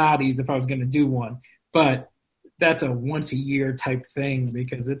Lou Malnati's if I was going to do one, but that's a once-a-year type thing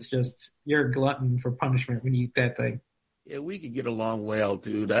because it's just you're a glutton for punishment when you eat that thing. Yeah, we could get along well,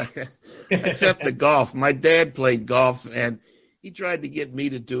 dude. Except the golf. My dad played golf, and he tried to get me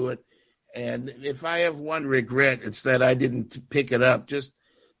to do it, and if I have one regret, it's that I didn't pick it up. Just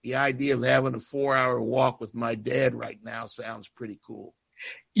the idea of having a 4-hour walk with my dad right now sounds pretty cool.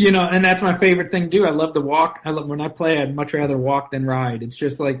 And that's my favorite thing to do. I love to walk. When I play, I'd much rather walk than ride. It's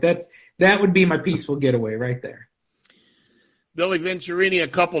just like that would be my peaceful getaway right there. Billy Venturini, a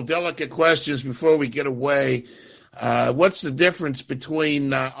couple delicate questions before we get away. What's the difference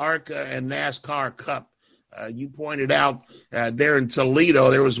between ARCA and NASCAR Cup? You pointed out there in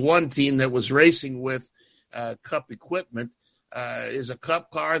Toledo, there was one team that was racing with Cup equipment. Is a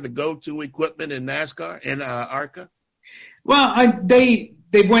Cup car the go-to equipment in NASCAR and ARCA? Well,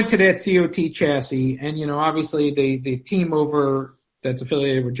 they went to that COT chassis, and obviously the team over that's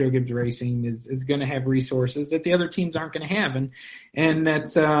affiliated with Joe Gibbs Racing is going to have resources that the other teams aren't going to have, and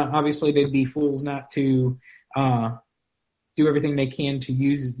that's obviously they'd be fools not to do everything they can to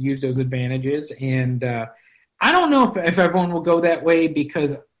use those advantages. And I don't know if everyone will go that way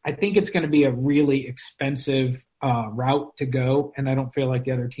because I think it's going to be a really expensive route to go, and I don't feel like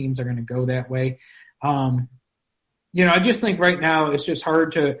the other teams are going to go that way. I just think right now it's just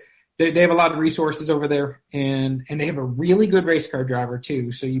hard to – they have a lot of resources over there, and they have a really good race car driver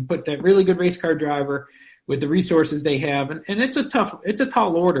too. So you put that really good race car driver with the resources they have, and it's a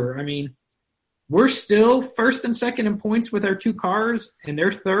tall order. I mean, we're still first and second in points with our two cars, and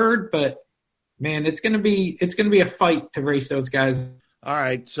they're third, but, man, it's gonna be a fight to race those guys. All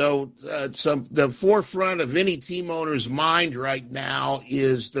right, so the forefront of any team owner's mind right now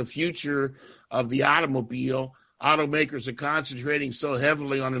is the future of the automobile. Automakers are concentrating so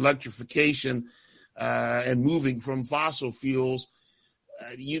heavily on electrification and moving from fossil fuels.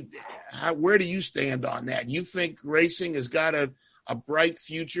 Where do you stand on that? You think racing has got a bright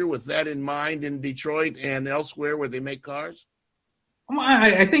future with that in mind in Detroit and elsewhere where they make cars?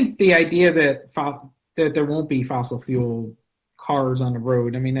 I think the idea that there won't be fossil fuel cars on the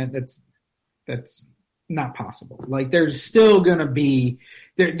road, I mean, that's not possible. Like, there's still going to be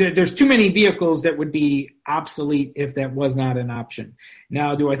there's too many vehicles that would be obsolete if that was not an option.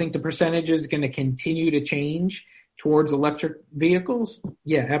 Now, do I think the percentage is going to continue to change towards electric vehicles?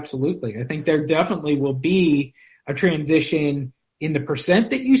 Yeah, absolutely. I think there definitely will be a transition in the percent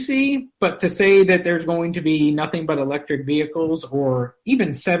that you see, but to say that there's going to be nothing but electric vehicles or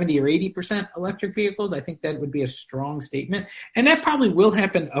even 70 or 80% electric vehicles, I think that would be a strong statement. And that probably will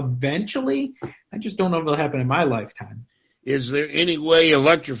happen eventually. I just don't know if it'll happen in my lifetime. Is there any way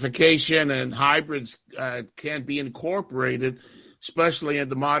electrification and hybrids can be incorporated, especially in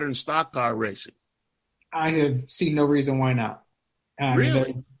the modern stock car racing? I have seen no reason why not.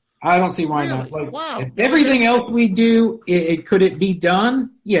 Really? I don't see why not. Like, wow. Everything else we do, could it be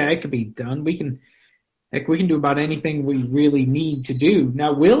done? Yeah, it could be done. We can do about anything we really need to do.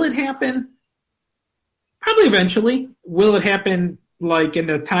 Now, will it happen? Probably eventually. Will it happen like in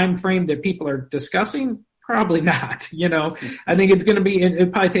the time frame that people are discussing? Probably not. I think it's going to be.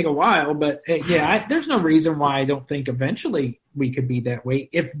 It'll probably take a while, but there's no reason why I don't think eventually we could be that way.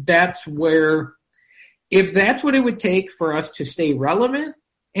 If that's what it would take for us to stay relevant.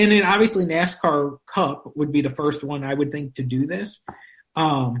 And then obviously NASCAR Cup would be the first one I would think to do this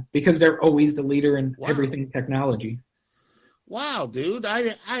because they're always the leader in everything technology. Wow, dude.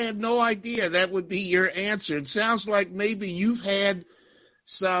 I had no idea that would be your answer. It sounds like maybe you've had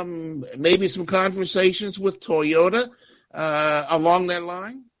some conversations with Toyota along that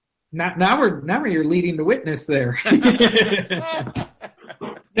line? Now you're leading the witness there.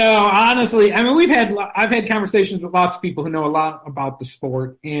 No, honestly, I mean, I've had conversations with lots of people who know a lot about the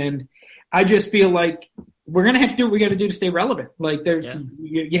sport, and I just feel like we're going to have to do what we got to do to stay relevant. Like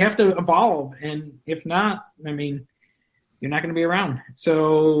you have to evolve, and if not, I mean, you're not going to be around.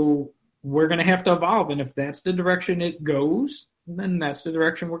 So we're going to have to evolve, and if that's the direction it goes, then that's the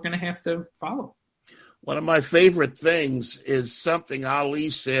direction we're going to have to follow. One of my favorite things is something Ali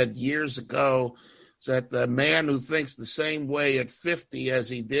said years ago, that the man who thinks the same way at 50 as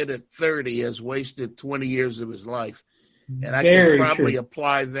he did at 30 has wasted 20 years of his life. And I can probably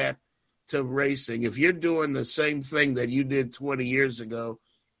apply that to racing. If you're doing the same thing that you did 20 years ago,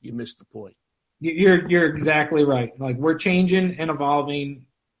 you missed the point. You're exactly right. Like, we're changing and evolving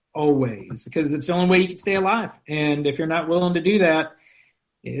always, because it's the only way you can stay alive. And if you're not willing to do that,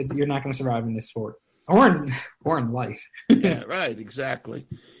 you're not going to survive in this sport or in life. Yeah, right. Exactly.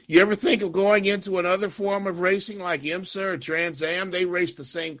 You ever think of going into another form of racing like IMSA or Trans Am? They race the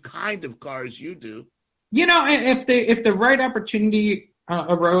same kind of cars you do. You know, if the right opportunity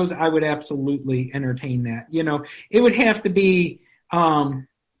arose, I would absolutely entertain that. You know, it would have to be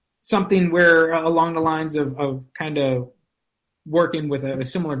something where along the lines of kind of working with a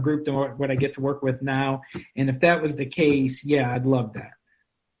similar group to what I get to work with now. And if that was the case, yeah, I'd love that.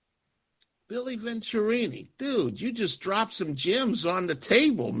 Billy Venturini, dude, you just dropped some gems on the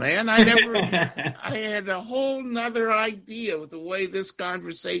table, man. I had a whole nother idea with the way this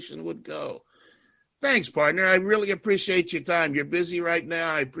conversation would go. Thanks, partner. I really appreciate your time. You're busy right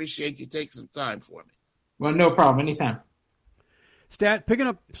now. I appreciate you taking some time for me. Well, no problem. Anytime. Stat, picking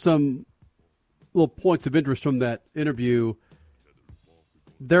up some little points of interest from that interview,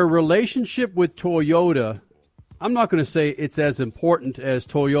 their relationship with Toyota, I'm not going to say it's as important as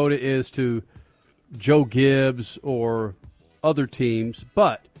Toyota is to Joe Gibbs or other teams,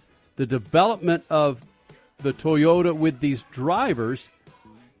 but the development of the Toyota with these drivers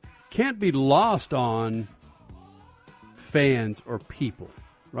can't be lost on fans or people,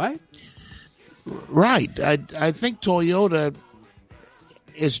 right? Right. I think Toyota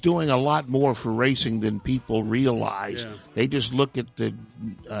is doing a lot more for racing than people realize. Yeah. They just look at the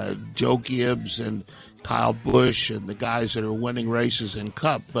Joe Gibbs and Kyle Busch and the guys that are winning races in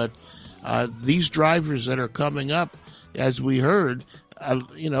Cup. But these drivers that are coming up, as we heard,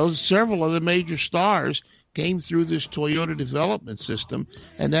 several of the major stars came through this Toyota development system,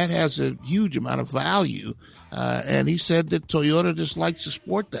 and that has a huge amount of value. And he said that Toyota just likes the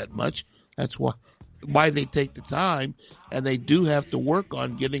sport that much. That's why they take the time, and they do have to work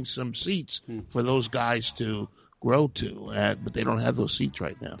on getting some seats for those guys to grow to. But they don't have those seats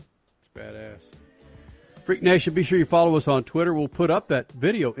right now. It's badass. Freak Nation, be sure you follow us on Twitter. We'll put up that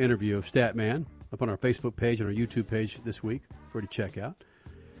video interview of Statman up on our Facebook page and our YouTube page this week for you to check out.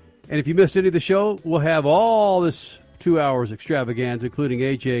 And if you missed any of the show, we'll have all this 2 hours extravaganza, including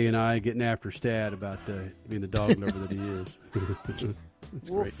AJ and I getting after Stat about being the dog lover that he is. It's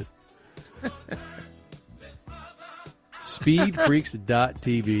great.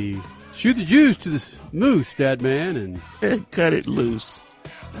 Speedfreaks.tv. Shoot the juice to this moose, Statman, and cut it loose.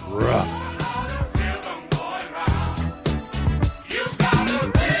 Rough.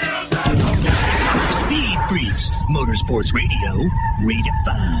 Speed Freaks, Motorsports Radio,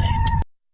 redefined.